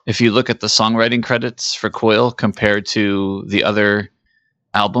look at the songwriting credits for Coil compared to the other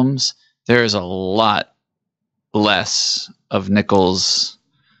albums, there is a lot less of Nichols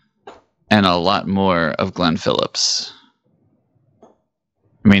and a lot more of Glenn Phillips.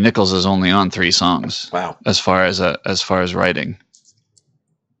 I mean, Nichols is only on 3 songs. Wow. As far as writing.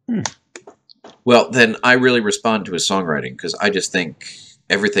 Well, then I really respond to his songwriting, because I just think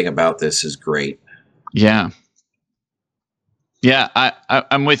everything about this is great. Yeah. Yeah,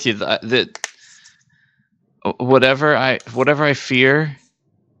 I'm with you. That Whatever I Fear,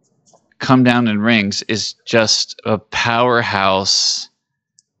 Come Down in Rings is just a powerhouse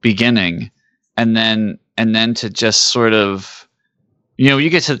beginning, and then to just sort of, you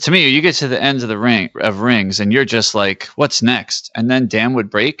get to the end of the Rings, and you're just like, what's next? And then Damn Would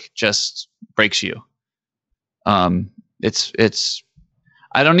Break just breaks you. It's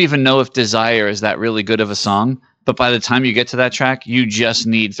I don't even know if Desire is that really good of a song, but by the time you get to that track, you just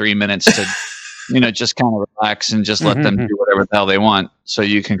need 3 minutes to just kind of relax and just let them do whatever the hell they want, so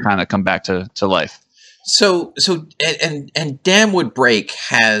you can kind of come back to life. So Damn Would Break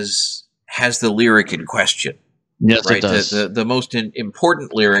has the lyric in question. Yes, right? It does. The most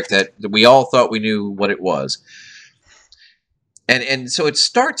important lyric that we all thought we knew what it was. And so it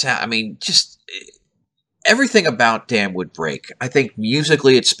starts out, I mean, just everything about Damn Would Break. I think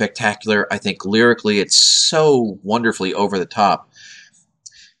musically it's spectacular. I think lyrically it's so wonderfully over the top.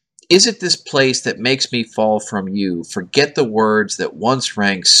 Is it this place that makes me fall from you? Forget the words that once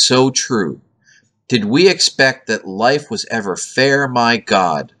rang so true. Did we expect that life was ever fair, my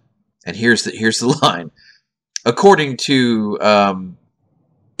God? And here's the line. According to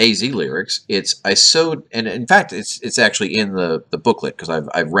AZ lyrics, it's I sowed, and in fact, it's actually in the booklet because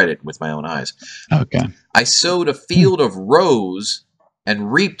I've read it with my own eyes. Okay. I sowed a field of rose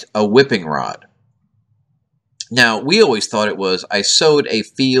and reaped a whipping rod. Now, we always thought it was I sowed a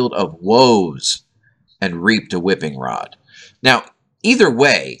field of woes and reaped a whipping rod. Now, either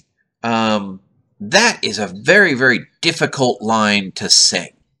way, that is a very, very difficult line to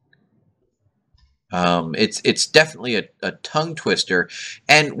sing. It's definitely a tongue twister.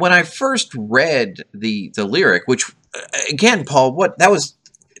 And when I first read the lyric, which again, Paul, that was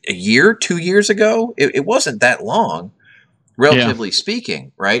a year, 2 years ago? It wasn't that long, relatively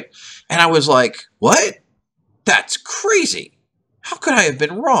speaking, right? And I was like, what? That's crazy. How could I have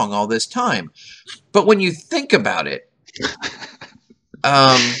been wrong all this time? But when you think about it,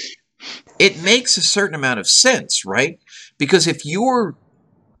 it makes a certain amount of sense, right? Because if you're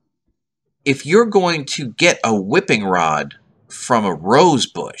going to get a whipping rod from a rose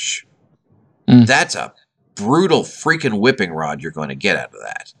bush, that's a brutal freaking whipping rod you're going to get out of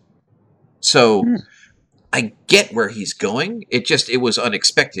that. So I get where he's going. It was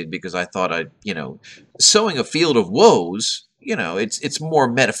unexpected because I thought sowing a field of woes, it's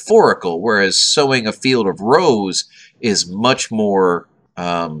more metaphorical, whereas sowing a field of rose is much more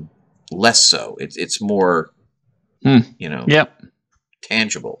less so. It's more,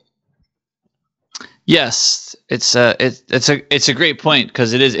 tangible. Yes, it's a great point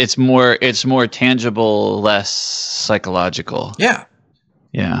because it's more tangible, less psychological. Yeah.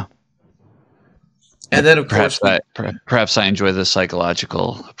 Yeah. And then of course perhaps I enjoy the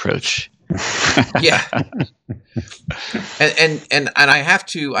psychological approach. Yeah. and I have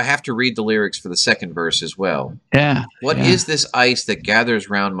to read the lyrics for the second verse as well. Yeah. What is this ice that gathers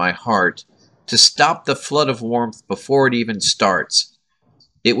round my heart to stop the flood of warmth before it even starts?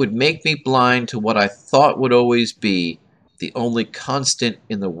 It would make me blind to what I thought would always be the only constant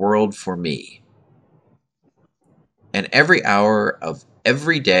in the world for me. And every hour of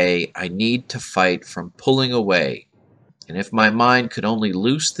every day I need to fight from pulling away. And if my mind could only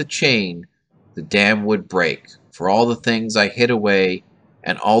loose the chain, the dam would break. For all the things I hid away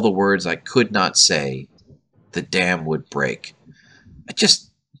and all the words I could not say, the dam would break.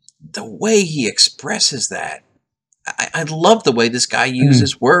 The way he expresses that, I love the way this guy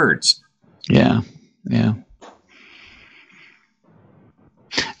uses words. Yeah, yeah.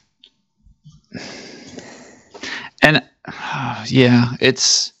 And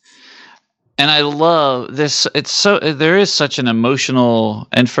and I love this. There is such an emotional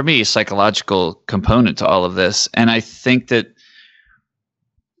and for me psychological component to all of this, and I think that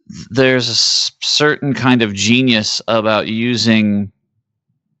there's a certain kind of genius about using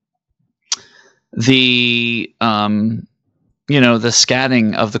the the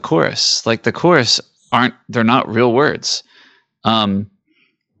scatting of the chorus. Like the chorus they're not real words. But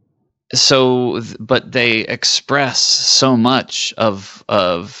they express so much of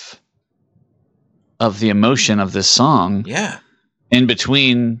the emotion of this song. Yeah. In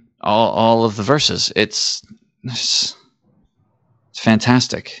between all of the verses. It's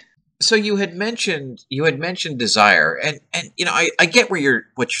fantastic. So you had mentioned Desire, and I get what you're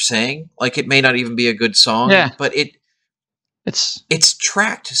saying. Like it may not even be a good song, but it's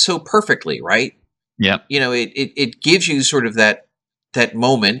tracked so perfectly, right? Yeah. It gives you sort of that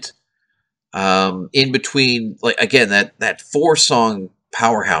moment in between, like again that 4-song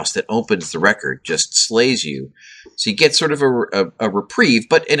powerhouse that opens the record just slays you. So you get sort of a reprieve,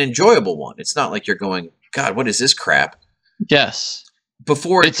 but an enjoyable one. It's not like you're going, God, what is this crap? Yes.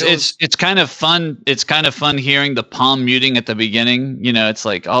 Before it's kind of fun. It's kind of fun hearing the palm muting at the beginning. It's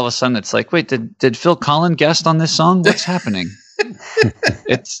like all of a sudden it's like, wait, did Phil Collins guest on this song? What's happening?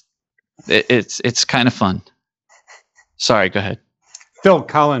 It's kind of fun. Sorry, go ahead. Phil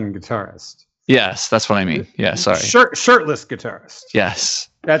Collen, guitarist. Yes, that's what I mean. Yeah, sorry. Shirtless guitarist. Yes.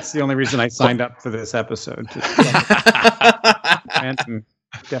 That's the only reason I signed up for this episode. Random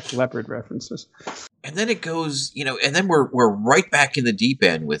Def Leppard references. And then it goes, and then we're right back in the deep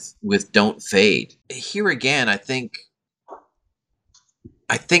end with Don't Fade. Here again, I think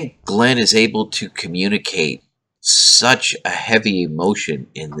Glenn is able to communicate such a heavy emotion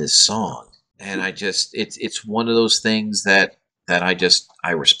in this song. And it's one of those things that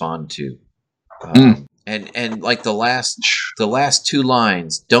I respond to. And like the last two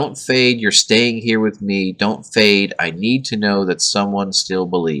lines, don't fade, you're staying here with me. Don't fade, I need to know that someone still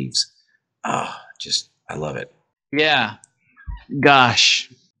believes. I love it. Yeah.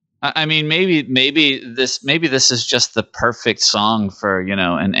 Gosh. I mean, maybe this is just the perfect song for,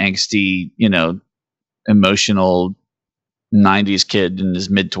 an angsty, emotional 90s kid in his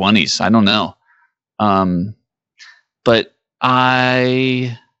mid-20s. I don't know. But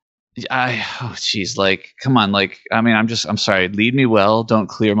oh geez, like, come on, like, I mean, I'm sorry, lead me well, don't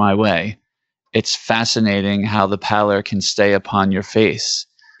clear my way. It's fascinating how the pallor can stay upon your face.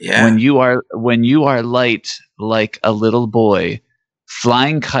 Yeah. When you are light like a little boy,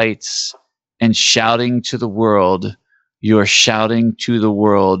 flying kites and shouting to the world, you're shouting to the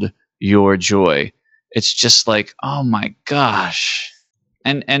world your joy. It's just like, oh my gosh.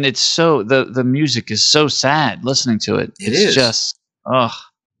 And it's so, the music is so sad listening to it. It's just,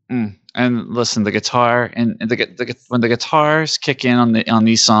 And listen, the guitar and when the guitars kick in on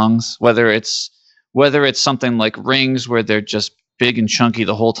these songs, whether it's something like Rings where they're just big and chunky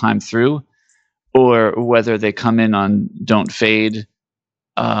the whole time through, or whether they come in on Don't Fade,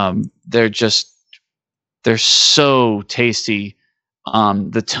 they're so tasty.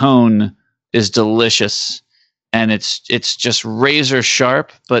 The tone is delicious, and it's just razor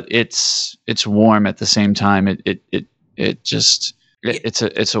sharp, but it's warm at the same time. It's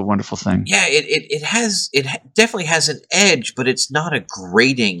a wonderful thing. Yeah, it definitely has an edge, but it's not a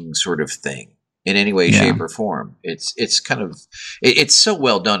grating sort of thing in any way, shape, or form. It's kind of it's so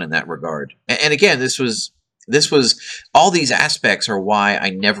well done in that regard. And again, this was all these aspects are why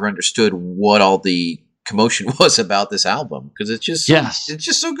I never understood what all the commotion was about this album, because it's just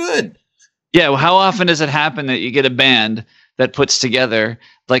so good. Yeah, well, how often does it happen that you get a band that puts together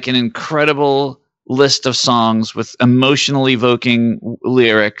like an incredible list of songs with emotional evoking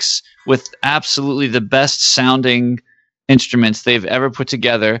lyrics with absolutely the best sounding instruments they've ever put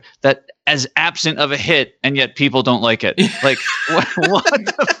together, that as absent of a hit, and yet people don't like it? Like, what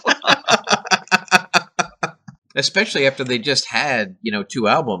the fuck? Especially after they just had, 2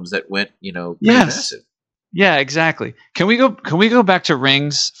 albums that went, massive. Yeah, exactly. Can we go back to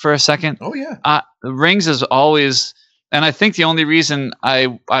Rings for a second? Oh yeah. Rings is always, and I think the only reason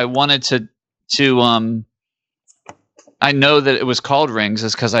I wanted to I know that it was called Rings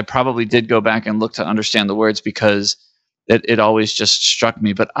is because I probably did go back and look to understand the words, because it always just struck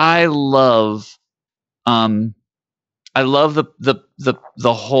me. But I love the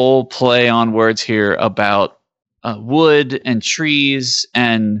whole play on words here about wood and trees,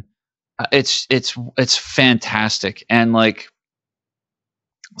 and it's fantastic. And like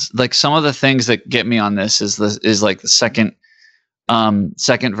some of the things that get me on this is like the second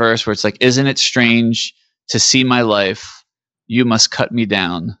verse, where it's like, isn't it strange to see my life? You must cut me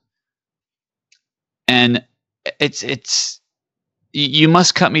down. And it's you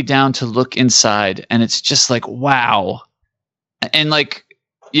must cut me down to look inside. And it's just like, wow. And like,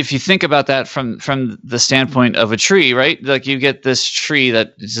 if you think about that from the standpoint of a tree, right? Like, you get this tree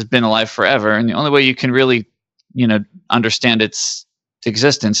that has been alive forever, and the only way you can really, understand its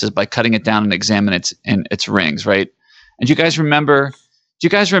existence is by cutting it down and examine its rings, right? And do you guys remember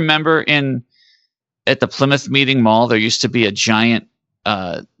at the Plymouth Meeting Mall, there used to be a giant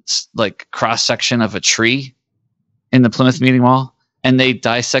like cross section of a tree in the Plymouth Meeting Mall, and they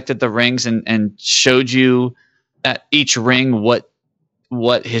dissected the rings and showed you at each ring what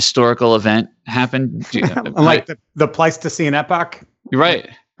historical event happened. Like the Pleistocene epoch. Right.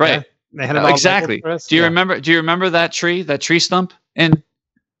 Yeah, they had it all exactly. For us. Do you remember that tree stump? And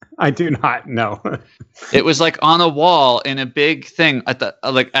I do not know. It was like on a wall in a big thing at the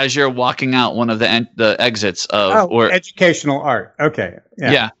like as you're walking out one of the exits of educational art. Okay.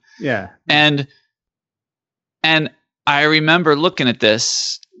 Yeah. And I remember looking at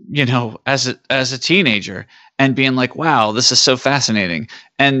this, as a teenager, and being like, wow, this is so fascinating.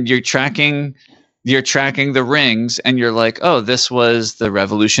 And you're tracking the rings, and you're like, oh, this was the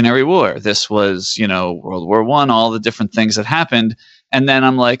Revolutionary War. This was, World War I, all the different things that happened. And then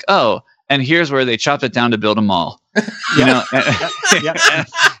I'm like, oh, and here's where they chopped it down to build a mall. You know,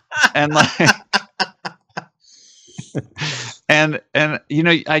 and like, and you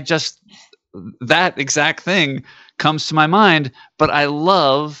know, I just, that exact thing comes to my mind. But I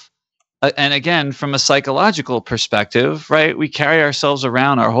love, and again, from a psychological perspective, right? We carry ourselves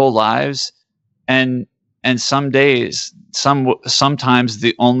around our whole lives, and some days, sometimes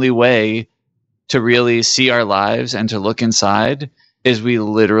the only way to really see our lives and to look inside is we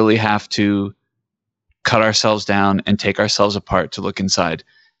literally have to cut ourselves down and take ourselves apart to look inside.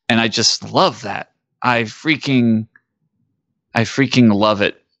 And I just love that. I freaking love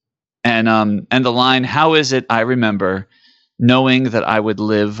it. And the line, how is it I remember knowing that I would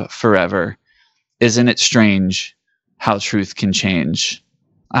live forever? Isn't it strange how truth can change?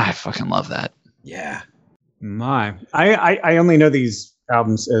 I fucking love that. Yeah. I only know these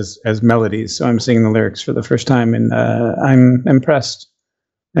albums as melodies, so I'm singing the lyrics for the first time, and I'm impressed.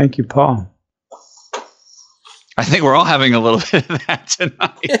 Thank you, Paul. I think we're all having a little bit of that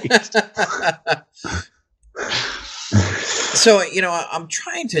tonight. So, you know, I'm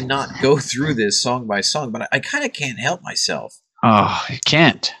trying to not go through this song by song, but I kind of can't help myself. Oh, you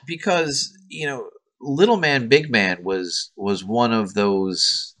can't. Because, you know, Little Man, Big Man was one of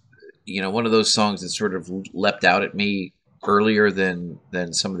those, you know, one of those songs that sort of leapt out at me earlier than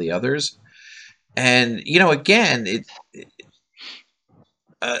some of the others. And, you know, again,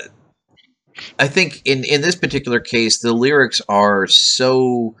 I think in this particular case, the lyrics are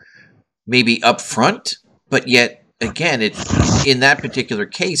so maybe upfront, but yet, again, in that particular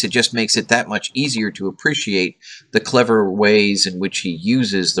case, it just makes it that much easier to appreciate the clever ways in which he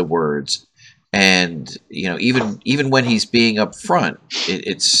uses the words. And, you know, even when he's being upfront,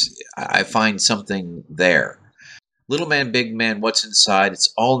 I find something there. Little man, big man, what's inside?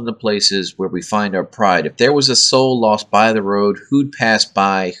 It's all in the places where we find our pride. If there was a soul lost by the road, who'd pass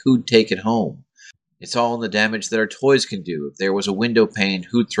by? Who'd take it home? It's all in the damage that our toys can do. If there was a window pane,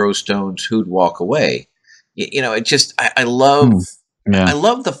 who'd throw stones? Who'd walk away? You know, it just, I love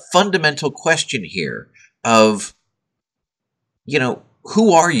the fundamental question here of, you know,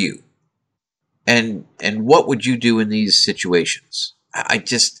 who are you? And what would you do in these situations? I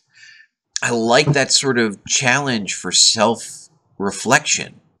like that sort of challenge for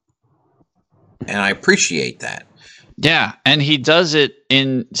self-reflection. And I appreciate that. Yeah, and he does it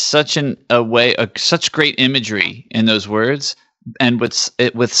in such a way, such great imagery in those words, and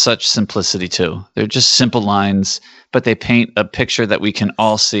with such simplicity too. They're just simple lines, but they paint a picture that we can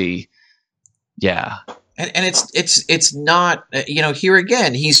all see. Yeah. And it's not, you know, here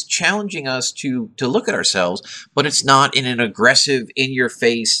again, he's challenging us to look at ourselves, but it's not in an aggressive,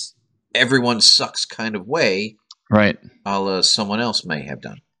 in-your-face, everyone sucks kind of way, right? A la someone else may have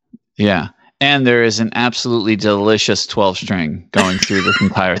done. Yeah, and there is an absolutely delicious 12-string going through this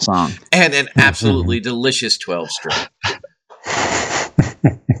entire song, and an absolutely delicious 12-string.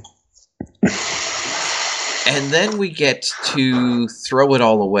 And then we get to Throw It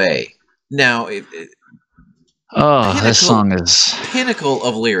All Away. Now, this song is pinnacle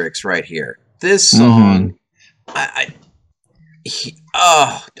of lyrics right here. This song, I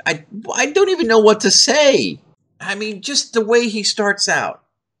don't even know what to say. I mean, just the way he starts out.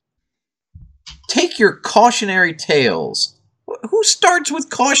 Take your cautionary tales. Who starts with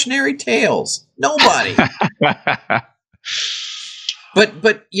cautionary tales? Nobody.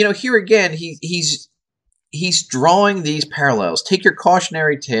 But you know, here again, he's drawing these parallels. Take your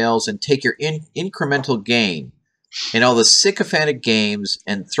cautionary tales and take your incremental gain in all the sycophantic games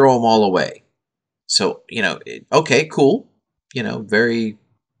and throw them all away. So, you know, okay, cool. You know, very,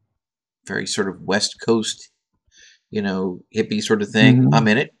 very sort of West Coast, you know, hippie sort of thing. I'm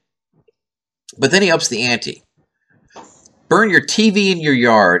in it. But then he ups the ante. Burn your TV in your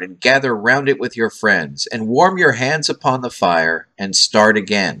yard and gather round it with your friends and warm your hands upon the fire and start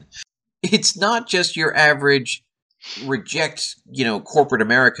again. It's not just your average reject, you know, corporate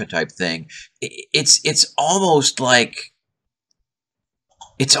America type thing. It's almost like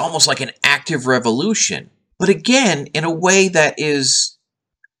an active revolution. But again, in a way that is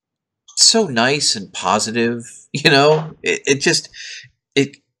so nice and positive, you know, it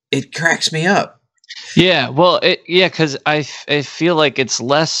cracks me up. Yeah, well, because I feel like it's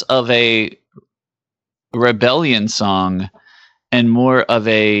less of a rebellion song and more of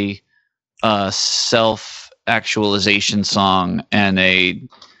a self-actualization song and a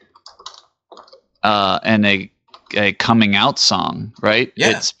coming out song, right? Yeah.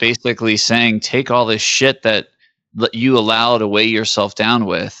 It's basically saying, take all this shit that you allow to weigh yourself down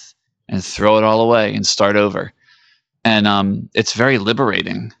with and throw it all away and start over. And it's very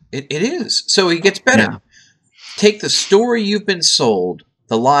liberating. It is. So he gets better. Yeah. Take the story you've been sold,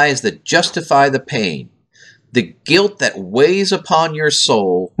 the lies that justify the pain, the guilt that weighs upon your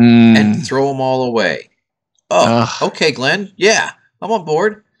soul, and throw them all away. Oh, okay, Glenn. Yeah, I'm on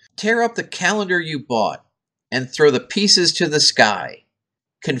board. Tear up the calendar you bought and throw the pieces to the sky.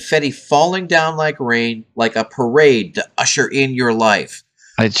 Confetti falling down like rain, like a parade to usher in your life.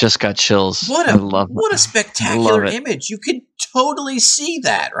 I just got chills. What a spectacular image. You can totally see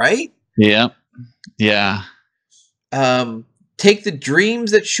that, right? Yeah. Yeah. Take the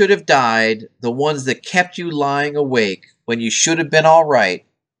dreams that should have died, the ones that kept you lying awake when you should have been all right,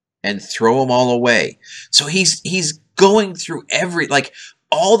 and throw them all away. So he's going through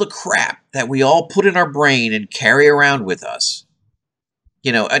all the crap that we all put in our brain and carry around with us.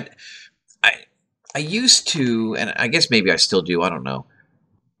 You know, I used to, and I guess maybe I still do, I don't know.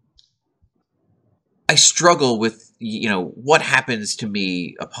 I struggle with, what happens to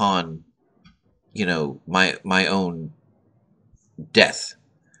me upon, my own death.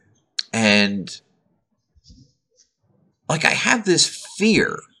 And I have this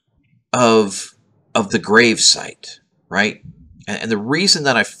fear of the gravesite, right? And the reason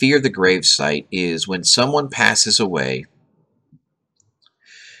that I fear the gravesite is when someone passes away,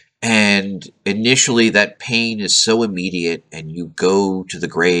 and initially that pain is so immediate, and you go to the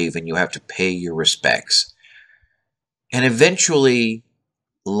grave and you have to pay your respects. And eventually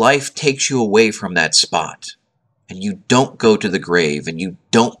life takes you away from that spot, and you don't go to the grave and you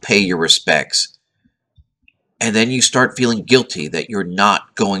don't pay your respects. And then you start feeling guilty that you're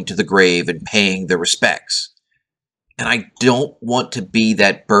not going to the grave and paying the respects. And I don't want to be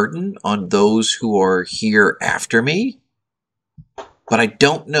that burden on those who are here after me. But I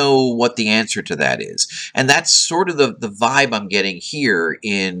don't know what the answer to that is. And that's sort of the vibe I'm getting here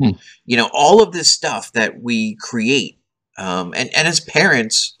in, all of this stuff that we create. And as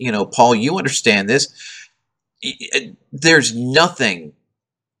parents, Paul, you understand this. There's nothing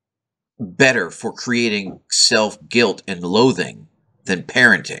better for creating self-guilt and loathing than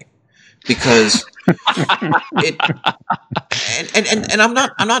parenting. Because and I'm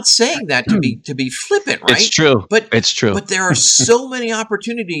not saying that to be flippant, right? It's true. But it's true. But there are so many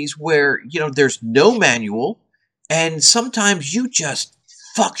opportunities where, there's no manual, and sometimes you just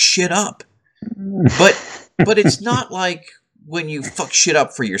fuck shit up. But it's not like when you fuck shit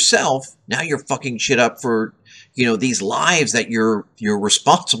up for yourself, now you're fucking shit up for, these lives that you're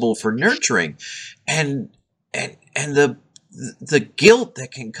responsible for nurturing. And the guilt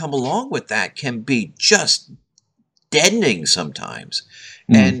that can come along with that can be just deadening sometimes.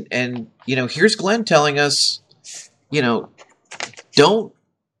 And here's Glenn telling us, don't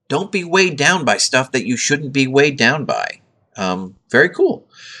be weighed down by stuff that you shouldn't be weighed down by. Very cool.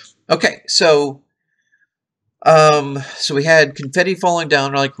 Okay, so we had confetti falling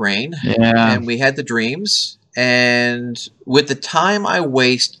down like rain, and we had the dreams, and with the time I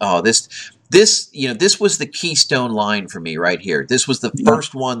waste, this was the keystone line for me right here. This was the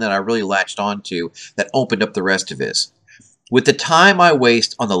first one that I really latched onto that opened up the rest of this. With the time I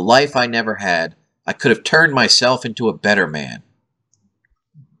waste on the life I never had, I could have turned myself into a better man.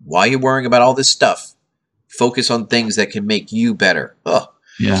 Why are you worrying about all this stuff? Focus on things that can make you better. Ugh.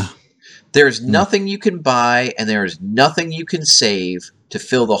 Yeah. There's nothing you can buy, and there is nothing you can save to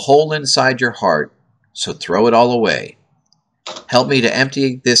fill the hole inside your heart, so throw it all away. Help me to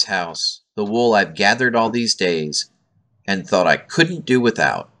empty this house, the wool I've gathered all these days and thought I couldn't do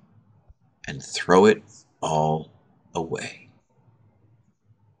without, and throw it all away.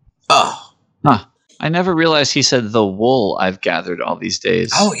 Oh. Huh. I never realized he said the wool I've gathered all these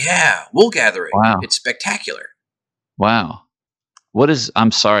days. Oh, yeah. Wool gathering. Wow. It's spectacular. Wow.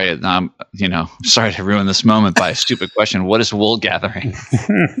 I'm sorry. Sorry to ruin this moment by a stupid question. What is wool gathering?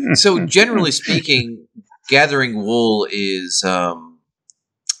 So generally speaking, gathering wool is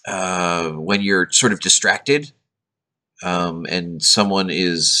when you're sort of distracted, and someone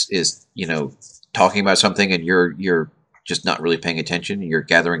is talking about something, and you're just not really paying attention. You're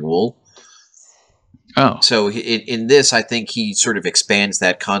gathering wool. Oh, so in this, I think he sort of expands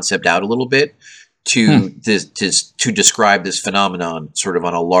that concept out a little bit to to describe this phenomenon sort of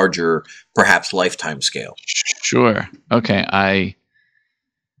on a larger, perhaps lifetime scale. Sure. Okay.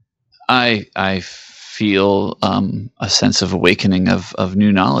 I feel a sense of awakening of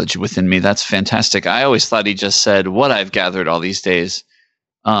new knowledge within me. That's fantastic. I always thought he just said what I've gathered all these days,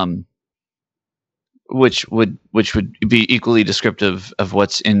 which would be equally descriptive of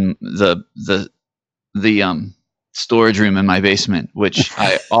what's in the storage room in my basement, which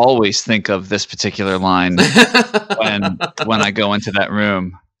I always think of this particular line when I go into that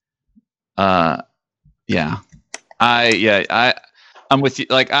room. I'm with you.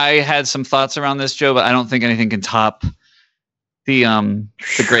 Like, I had some thoughts around this, Joe, but I don't think anything can top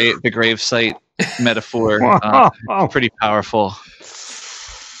the grave site metaphor, pretty powerful.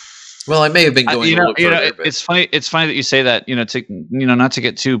 Well, I may have been going a little further. It's funny. It's funny that you say that. Not to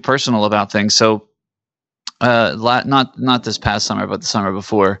get too personal about things. So, not this past summer, but the summer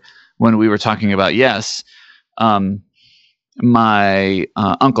before, when we were talking about Yes, my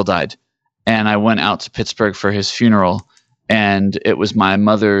uncle died, and I went out to Pittsburgh for his funeral, and it was my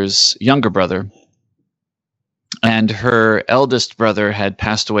mother's younger brother. And her eldest brother had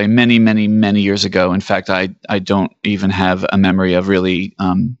passed away many, many, many years ago. In fact, I don't even have a memory of really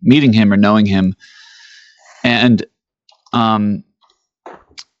meeting him or knowing him. And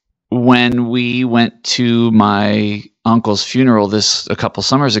when we went to my uncle's funeral a couple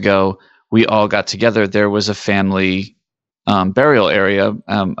summers ago, we all got together. There was a family burial area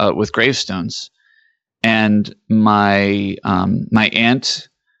with gravestones. And my aunt,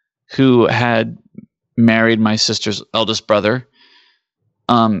 who had married my sister's eldest brother,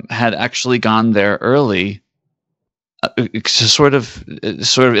 had actually gone there early, sort of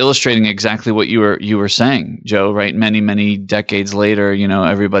illustrating exactly what you were saying, Joe. Right, many decades later,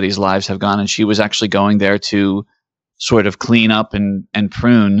 everybody's lives have gone, and she was actually going there to sort of clean up and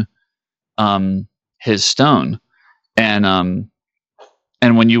prune his stone. And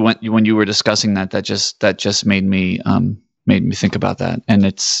when you were discussing that just made me think about that. And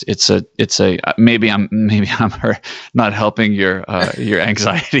it's a maybe I'm not helping your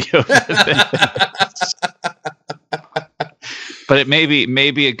anxiety over this. But it may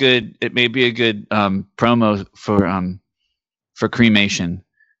be a good promo for cremation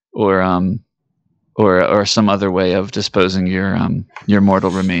or some other way of disposing your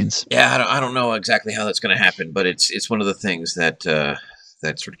mortal remains. Yeah, I don't know exactly how that's going to happen, but it's one of the things that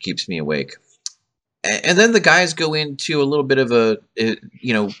sort of keeps me awake. And then the guys go into a little bit of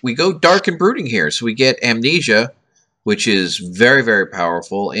we go dark and brooding here. So we get Amnesia, which is very, very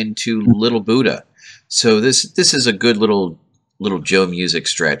powerful, into Little Buddha. So this is a good little Joe music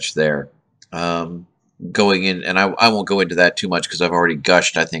stretch there. Going in, and I won't go into that too much because I've already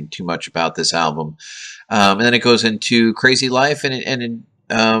gushed, I think, too much about this album. And then it goes into Crazy Life, and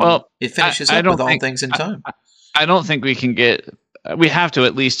it finishes up with All Things in Time. I don't think we have to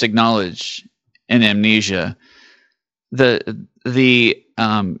at least acknowledge in Amnesia the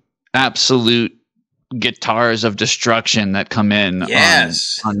absolute guitars of destruction that come in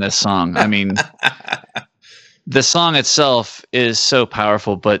on this song. I mean, the song itself is so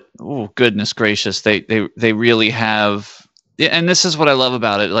powerful, but goodness gracious, they really have, and this is what I love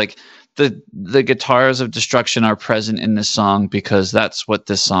about it. Like the guitars of destruction are present in this song because that's what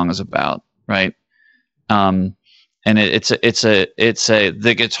this song is about, right? And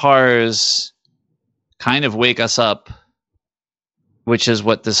the guitars kind of wake us up, which is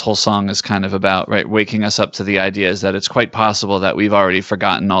what this whole song is kind of about, right? Waking us up to the ideas that it's quite possible that we've already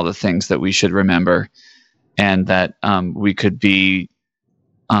forgotten all the things that we should remember, and that we could be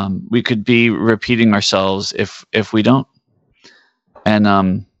repeating ourselves if we don't. And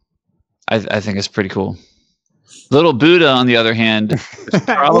I think it's pretty cool. Little Buddha, on the other hand, is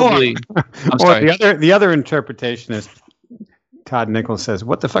probably. I'm sorry. The other interpretation is Todd Nichols says,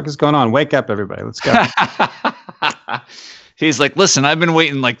 "What the fuck is going on? Wake up, everybody! Let's go." He's like, "Listen, I've been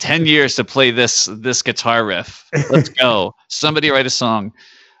waiting like 10 years to play this guitar riff. Let's go! Somebody write a song."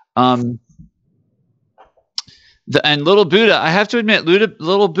 And Little Buddha, I have to admit,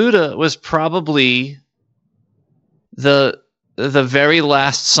 Little Buddha was probably the very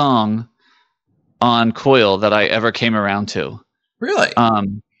last song on Coil that I ever came around to. Really?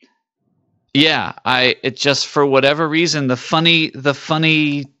 Yeah, it just, for whatever reason, the funny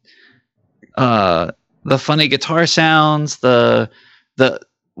guitar sounds, the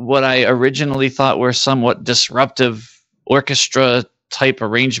what I originally thought were somewhat disruptive orchestra type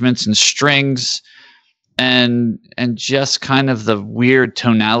arrangements and strings, and just kind of the weird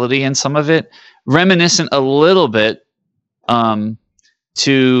tonality in some of it, reminiscent a little bit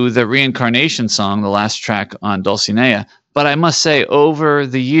to the Reincarnation song, the last track on Dulcinea. But I must say, over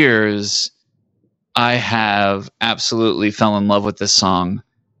the years, I have absolutely fell in love with this song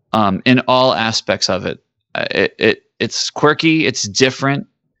in all aspects of it. It's quirky, it's different,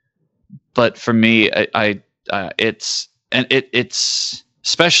 but for me, it's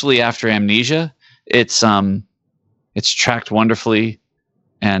especially after Amnesia, it's tracked wonderfully,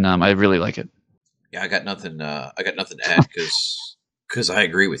 and I really like it. Yeah, I got nothing to add because I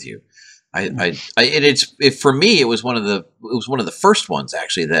agree with you. For me, it was one of the first ones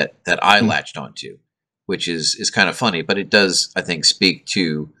actually that I latched onto, which is kind of funny, but it does, I think, speak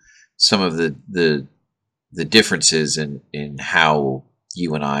to some of the differences in how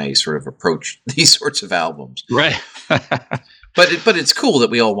you and I sort of approach these sorts of albums. Right. But it's cool that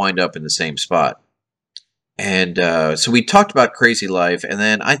we all wind up in the same spot. And so we talked about Crazy Life, and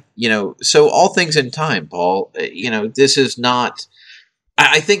then so All Things in Time, Paul. This is not.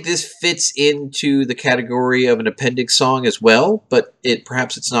 I think this fits into the category of an appendix song as well, but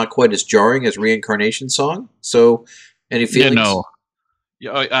perhaps it's not quite as jarring as Reincarnation Song. So, any feelings?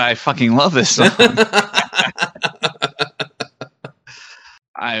 I fucking love this song.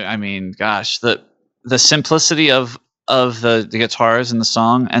 I mean, gosh, the simplicity of the guitars in the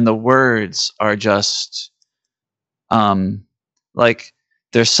song and the words are just like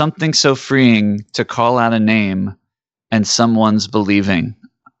there's something so freeing to call out a name and someone's believing.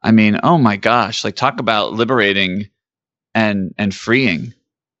 I mean, oh my gosh, like talk about liberating and freeing.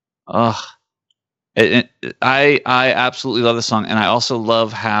 Ugh. I absolutely love the song, and I also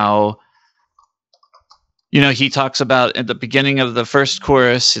love how he talks about at the beginning of the first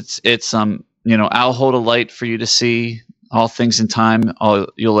chorus. It's I'll hold a light for you to see, all things in time, all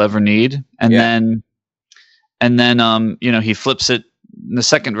you'll ever need, and then he flips it in the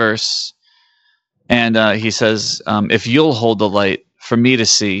second verse, and he says, "If you'll hold the light for me to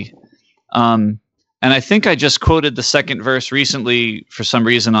see." And I think I just quoted the second verse recently for some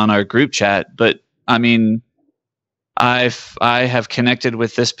reason on our group chat, but I mean, I have connected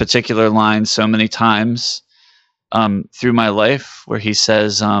with this particular line so many times through my life, where he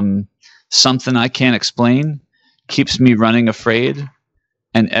says, "Something I can't explain keeps me running afraid,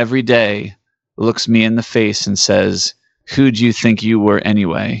 and every day looks me in the face and says, 'Who'd you think you were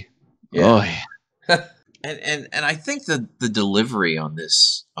anyway?'" Yeah. And I think the delivery on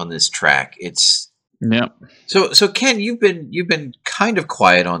this track, it's So Ken, you've been kind of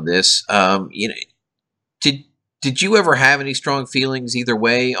quiet on this. Did you ever have any strong feelings either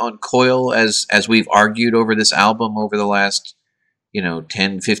way on Coil as we've argued over this album over the last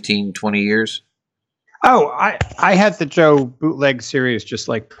 10, 15, 20 years? Oh, I had the Joe bootleg series just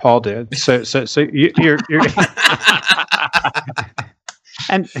like Paul did. So you're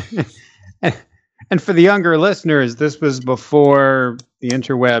and for the younger listeners, this was before the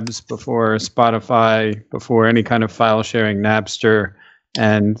interwebs, before Spotify, before any kind of file sharing, Napster,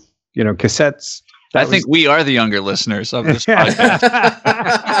 and cassettes. I think we are the younger listeners of this podcast.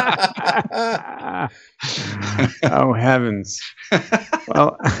 Oh heavens!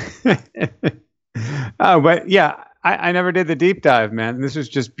 Well, but yeah, I never did the deep dive, man. This was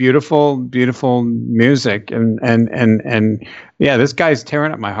just beautiful, beautiful music, and yeah, this guy's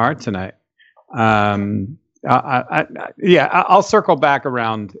tearing up my heart tonight. I'll circle back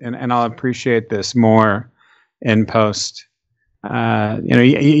around and I'll appreciate this more in post.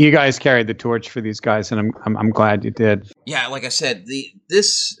 You guys carried the torch for these guys, and I'm glad you did. Yeah, like I said,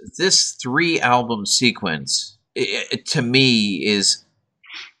 this 3-album sequence to me is,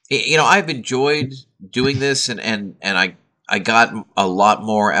 I've enjoyed doing this, and I got a lot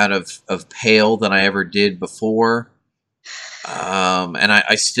more out of Pale than I ever did before. And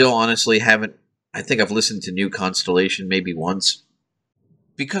I still honestly haven't. I think I've listened to New Constellation maybe once,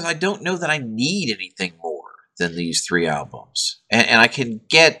 because I don't know that I need anything more than these 3 albums, and I can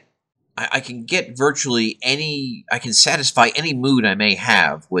get virtually any. I can satisfy any mood I may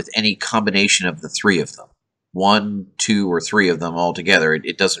have with any combination of the 3 of them, 1, 2, or 3 of them all together.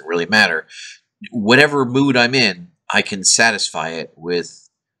 It doesn't really matter. Whatever mood I'm in, I can satisfy it with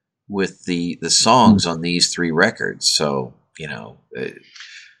the songs on these 3 records. So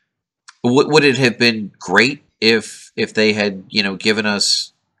would it have been great if they had given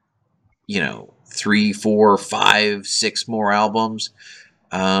us 3, 4, 5, 6 more albums?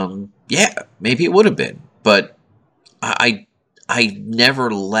 Yeah, maybe it would have been, but I never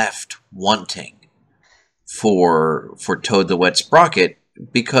left wanting for Toad the Wet Sprocket,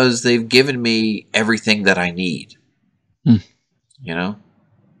 because they've given me everything that I need. Nice.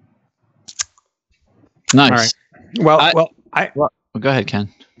 All right. Well, go ahead, Ken.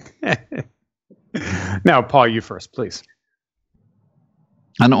 No, Paul, you first, please.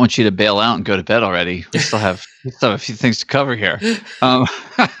 I don't want you to bail out and go to bed already. We still have a few things to cover here.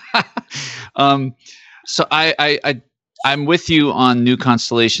 So I'm with you on New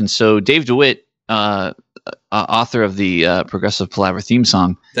Constellation. So Dave DeWitt, author of the Progressive Palaver theme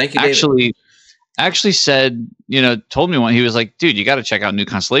song, thank you, David. Actually said, told me one. He was like, "Dude, you got to check out New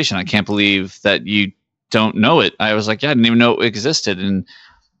Constellation. I can't believe that you don't know it." I was like, "Yeah, I didn't even know it existed."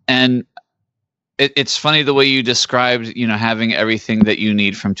 And it's funny the way you described, having everything that you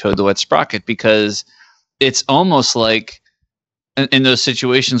need from Toad the Wet Sprocket, because it's almost like in those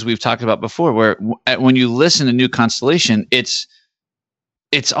situations we've talked about before, where when you listen to New Constellation, it's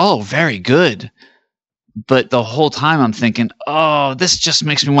all very good, but the whole time I'm thinking, oh, this just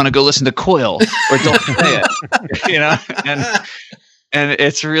makes me want to go listen to Coil or Dulcinea, and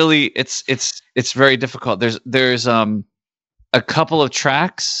it's really it's very difficult. There's a couple of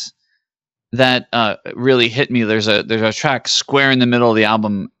tracks that really hit me. There's a track square in the middle of the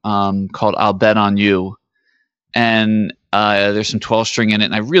album called "I'll Bet on You," and there's some 12-string in it,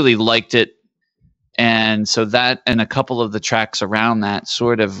 and I really liked it. And so that and a couple of the tracks around that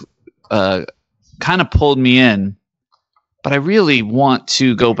sort of kind of pulled me in. But I really want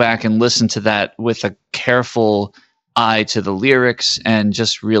to go back and listen to that with a careful eye to the lyrics and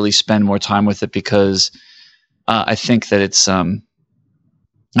just really spend more time with it, because I think that it's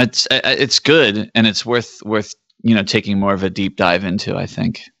good and it's worth taking more of a deep dive into, I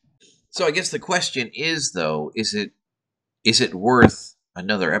think. So I guess the question is, though, is it worth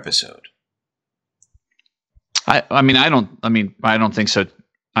another episode? I don't think so.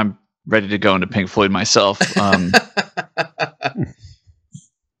 I'm ready to go into Pink Floyd myself.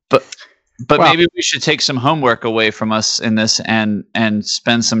 But maybe we should take some homework away from us in this and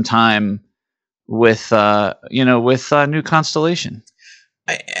spend some time with New Constellation.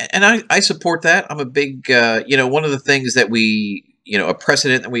 I support that. I'm a big one of the things that we a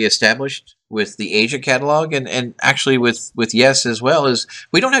precedent that we established with the Asia catalog and actually with Yes as well is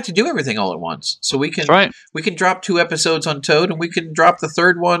we don't have to do everything all at once. So we can we can drop 2 episodes on Toad and we can drop the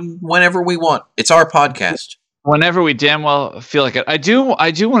 3rd one whenever we want. It's our podcast. Whenever we damn well feel like it. I do want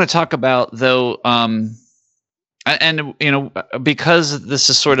to talk about, though, because this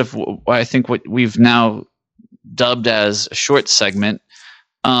is sort of I think what we've now dubbed as a short segment.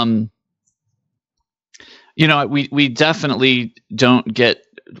 We definitely don't get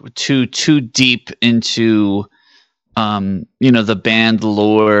too deep into the band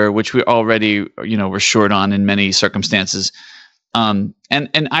lore, which we already we're short on in many circumstances. And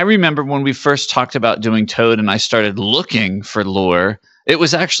I remember when we first talked about doing Toad and I started looking for lore, it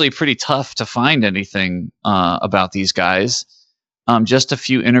was actually pretty tough to find anything about these guys. Just a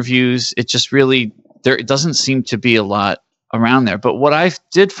few interviews. It just really it doesn't seem to be a lot around there. But what I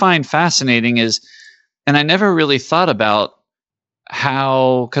did find fascinating is, and I never really thought about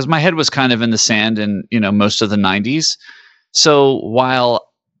how, because my head was kind of in the sand in most of the 90s. So while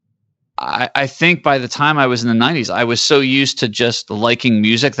I think by the time I was in the 90s, I was so used to just liking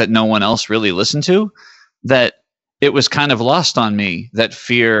music that no one else really listened to, that it was kind of lost on me that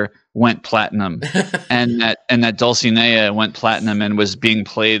Fear went platinum and that Dulcinea went platinum and was being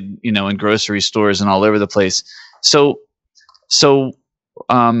played, in grocery stores and all over the place. So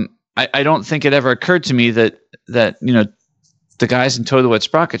I don't think it ever occurred to me that the guys in Toad the Wet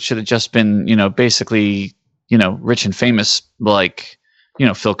Sprocket should have just been, basically, rich and famous, like,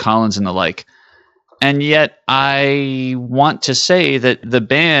 Phil Collins and the like. And yet I want to say that the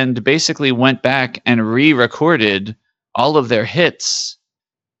band basically went back and re-recorded all of their hits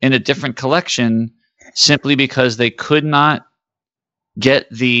in a different collection simply because they could not get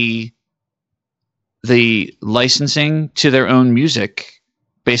the licensing to their own music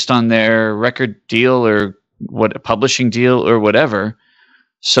based on their record deal or what publishing deal or whatever.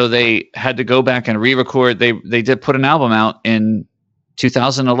 So they had to go back and re-record. They did put an album out in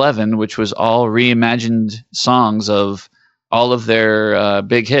 2011, which was all reimagined songs of all of their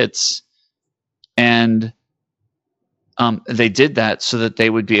big hits. And they did that so that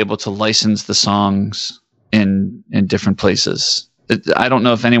they would be able to license the songs in different places. I don't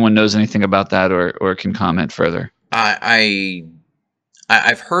know if anyone knows anything about that or can comment further. I've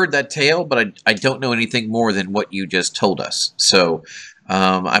heard that tale, but I don't know anything more than what you just told us. So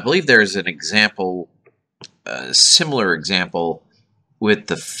I believe there's an example, a similar example with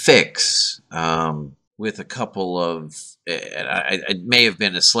the Fix, with a couple of, it may have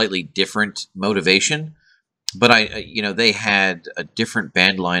been a slightly different motivation, but they had a different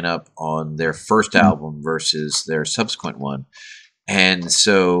band lineup on their first album versus their subsequent one. And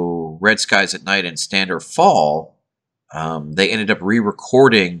so Red Skies at Night and Stand or Fall, they ended up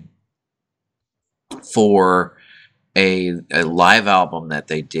re-recording for a live album that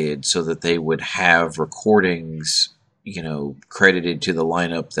they did so that they would have recordings, credited to the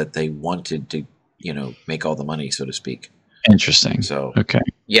lineup that they wanted to, make all the money, so to speak. Interesting. So, okay.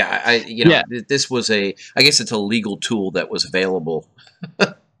 Yeah, this was I guess it's a legal tool that was available.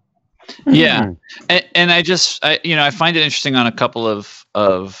 Yeah. And I find it interesting on a couple of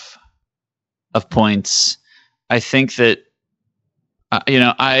points. I think that,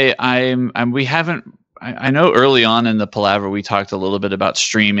 I know early on in the palaver, we talked a little bit about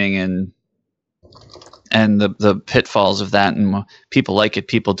streaming and the pitfalls of that, and people like it,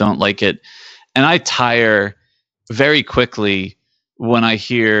 people don't like it. And I tire very quickly when I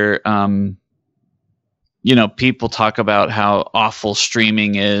hear people talk about how awful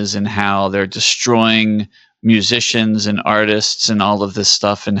streaming is and how they're destroying musicians and artists and all of this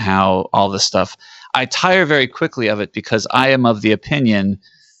stuff and how all this stuff. I tire very quickly of it because I am of the opinion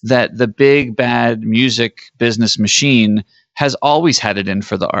that the big bad music business machine has always had it in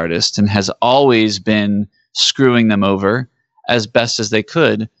for the artist and has always been screwing them over as best as they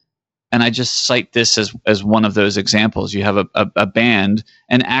could. And I just cite this as one of those examples. You have a band,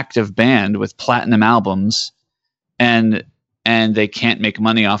 an active band with platinum albums, and they can't make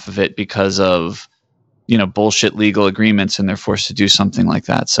money off of it because of, bullshit legal agreements, and they're forced to do something like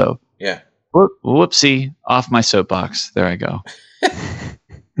that. So yeah, whoopsie, off my soapbox. There I go.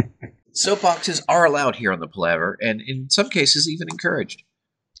 Soapboxes are allowed here on the Palaver, and in some cases even encouraged.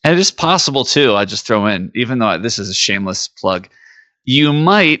 And it is possible too. I just throw in, even though this is a shameless plug. You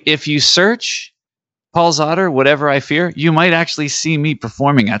might, if you search Paul Zotter, Whatever I Fear, you might actually see me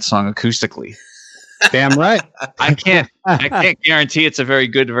performing that song acoustically. Damn right. I can't guarantee it's a very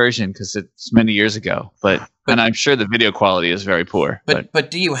good version because it's many years ago, and I'm sure the video quality is very poor.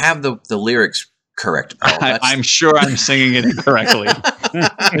 But do you have the lyrics correct, Paul? I'm sure I'm singing it incorrectly.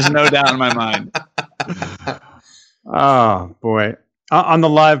 There's no doubt in my mind. Oh boy. On the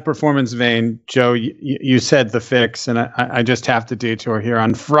live performance vein, Joe, you said the fix, and I just have to detour here.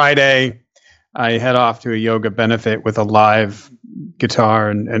 On Friday, I head off to a yoga benefit with a live guitar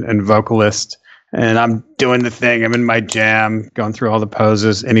and vocalist, and I'm doing the thing. I'm in my jam, going through all the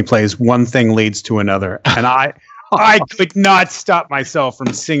poses, and he plays One Thing Leads to Another. And I could not stop myself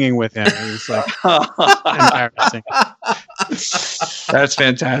from singing with him. It was like embarrassing. That's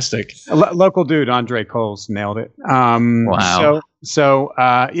fantastic. Local dude, Andre Coles, nailed it. Wow. So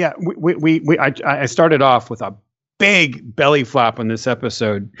yeah, I started off with a big belly flop on this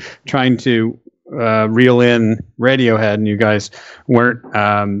episode, trying to reel in Radiohead, and you guys weren't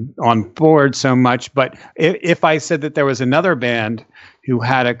on board so much. But if I said that there was another band who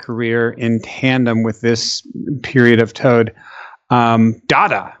had a career in tandem with this period of Toad,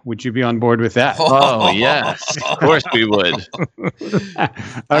 Dada, would you be on board with that? Oh yes, of course we would.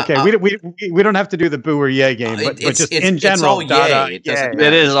 Okay, we don't have to do the boo or yay game, but just in general, Dada. It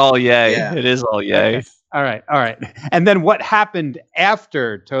is all yay. Yeah. It is all yay. Okay. All right. And then what happened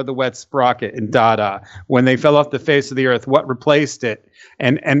after Toad the Wet Sprocket and Dada when they fell off the face of the earth? What replaced it?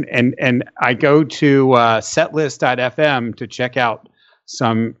 And I go to setlist.fm to check out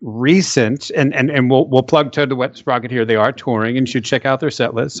some recent, and we'll plug Toad the Wet Sprocket here. They are touring, and you should check out their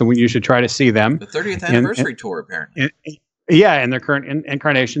set list. So you should try to see them. The 30th anniversary tour, apparently. Yeah, in their current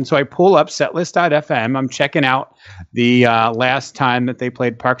incarnation. So I pull up setlist.fm. I'm checking out the last time that they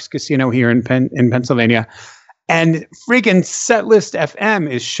played Parks Casino here in Pennsylvania. And freaking Setlist FM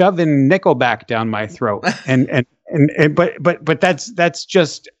is shoving Nickelback down my throat. But that's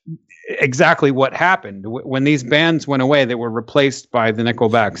just exactly what happened. When these bands went away, they were replaced by the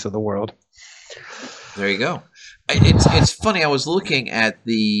Nickelbacks of the world. There you go. It's funny. I was looking at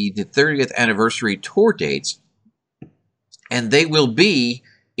the 30th anniversary tour dates, and they will be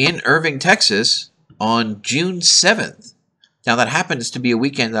in Irving, Texas on June 7th. Now, that happens to be a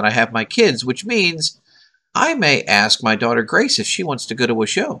weekend that I have my kids, which means I may ask my daughter Grace if she wants to go to a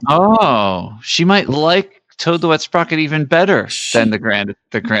show. Oh, she might like Toad the Wet Sprocket even better than the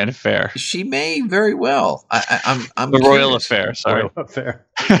Grand Affair. She may very well. I'm the curious. Royal Affair. Sorry, Royal Affair.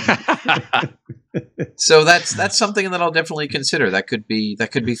 So that's something that I'll definitely consider. That could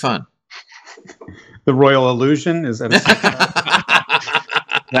be fun. The Royal Illusion, is that?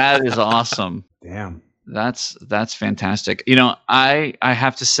 That is awesome. Damn. That's fantastic. I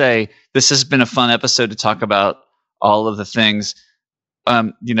have to say this has been a fun episode to talk about all of the things.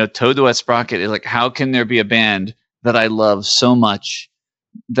 Toad the Wet Sprocket is like, how can there be a band that I love so much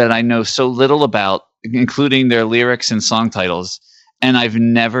that I know so little about, including their lyrics and song titles, and I've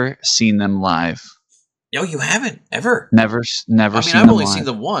never seen them live. No, you haven't ever. Never seen them live. I've only seen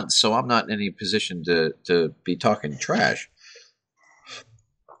them once, so I'm not in any position to be talking trash.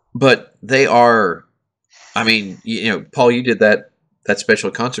 But they are. I mean, Paul, you did that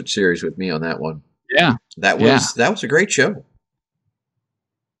special concert series with me on that one. Yeah, that was a great show.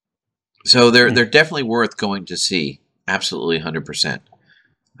 So they're definitely worth going to see. Absolutely, 100%.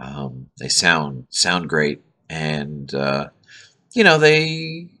 They sound great, and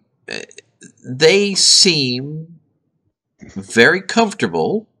they seem very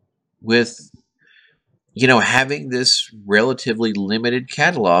comfortable with having this relatively limited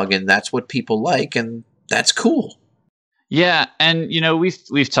catalog, and that's what people like, and that's cool. Yeah, and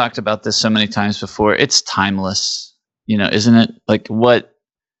we've talked about this so many times before. It's timeless, isn't it? Like what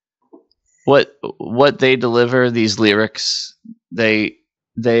they deliver, these lyrics, they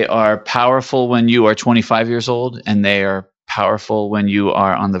They are powerful when you are 25 years old, and they are powerful when you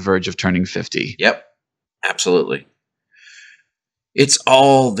are on the verge of turning 50. Yep, absolutely. It's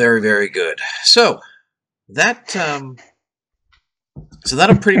all very, very good. So that'll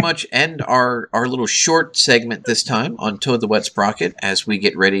pretty much end our little short segment this time on Toad the Wet Sprocket as we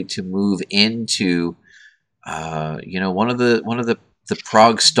get ready to move into one of the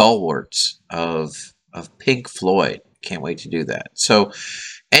prog stalwarts of Pink Floyd. Can't wait to do that. So,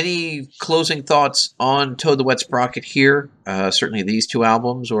 any closing thoughts on Toad the Wet Sprocket here? Certainly these two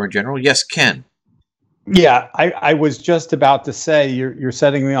albums, or in general? Yes, Ken. Yeah, I was just about to say you're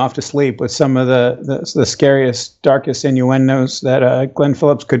setting me off to sleep with some of the scariest, darkest innuendos that Glenn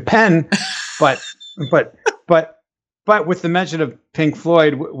Phillips could pen, but with the mention of Pink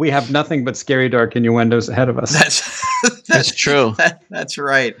Floyd, we have nothing but scary, dark innuendos ahead of us. That's true. That's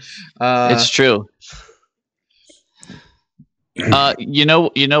right. It's true. You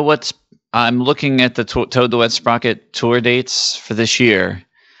know what's? I'm looking at the Toad the Wet Sprocket tour dates for this year,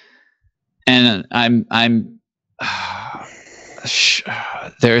 and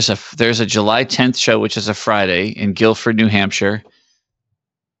there's a July 10th show, which is a Friday in Guilford, New Hampshire.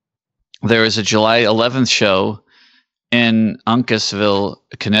 There is a July 11th show in Uncasville,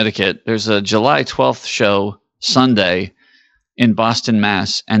 Connecticut. There's a July 12th show Sunday in Boston,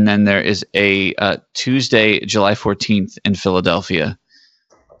 Mass. And then there is a Tuesday, July 14th in Philadelphia.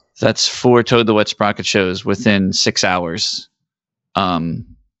 That's 4 Toad the Wet Sprocket shows within 6 hours.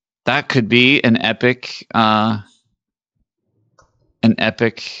 That could be an epic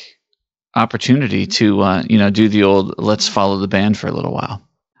opportunity to do the old let's follow the band for a little while.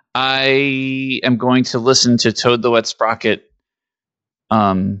 I am going to listen to Toad the Wet Sprocket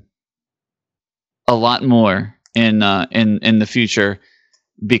a lot more in the future,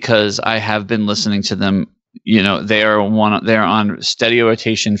 because I have been listening to them. They're on steady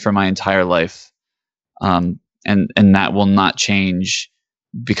rotation for my entire life, and that will not change,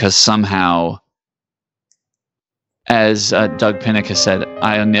 because somehow, as Doug Pinnick has said,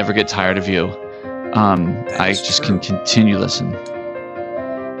 I'll never get tired of you. I just can continue listening.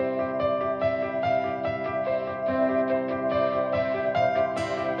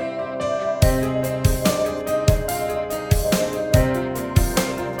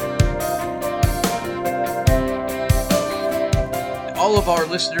 All of our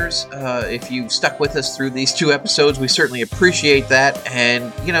listeners, if you've stuck with us through these 2 episodes, we certainly appreciate that.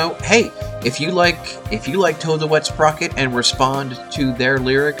 And hey, if you like Toad the Wet Sprocket and respond to their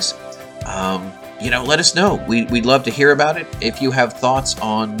lyrics, let us know. We'd love to hear about it. If you have thoughts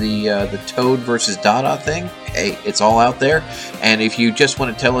on the Toad versus Dada thing, hey, it's all out there. And if you just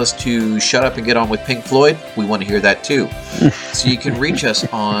want to tell us to shut up and get on with Pink Floyd, we want to hear that too. So you can reach us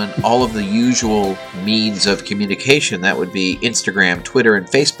on all of the usual means of communication. That would be Instagram, Twitter, and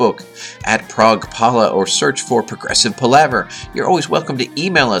Facebook at ProgPala, or search for Progressive Palaver. You're always welcome to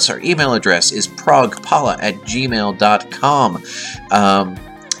email us. Our email address is progpala@gmail.com.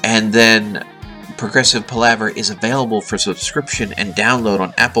 And then Progressive Palaver is available for subscription and download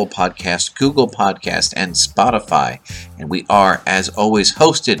on Apple Podcasts, Google Podcasts, and Spotify. And we are, as always,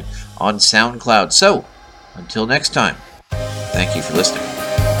 hosted on SoundCloud. So, until next time, thank you for listening.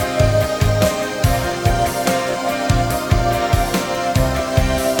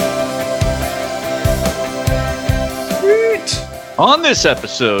 Sweet! On this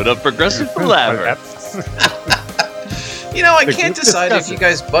episode of Progressive Palaver. I can't decide if you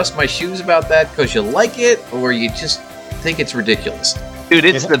guys bust my shoes about that because you like it or you just think it's ridiculous. Dude,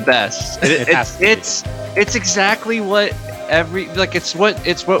 it's the best. It's exactly what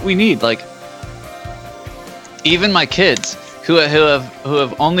it's what we need. Like, even my kids who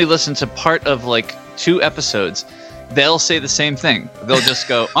have only listened to part of 2 episodes, they'll say the same thing. They'll just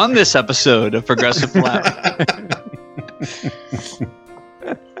go, on this episode of Progressive Palaver.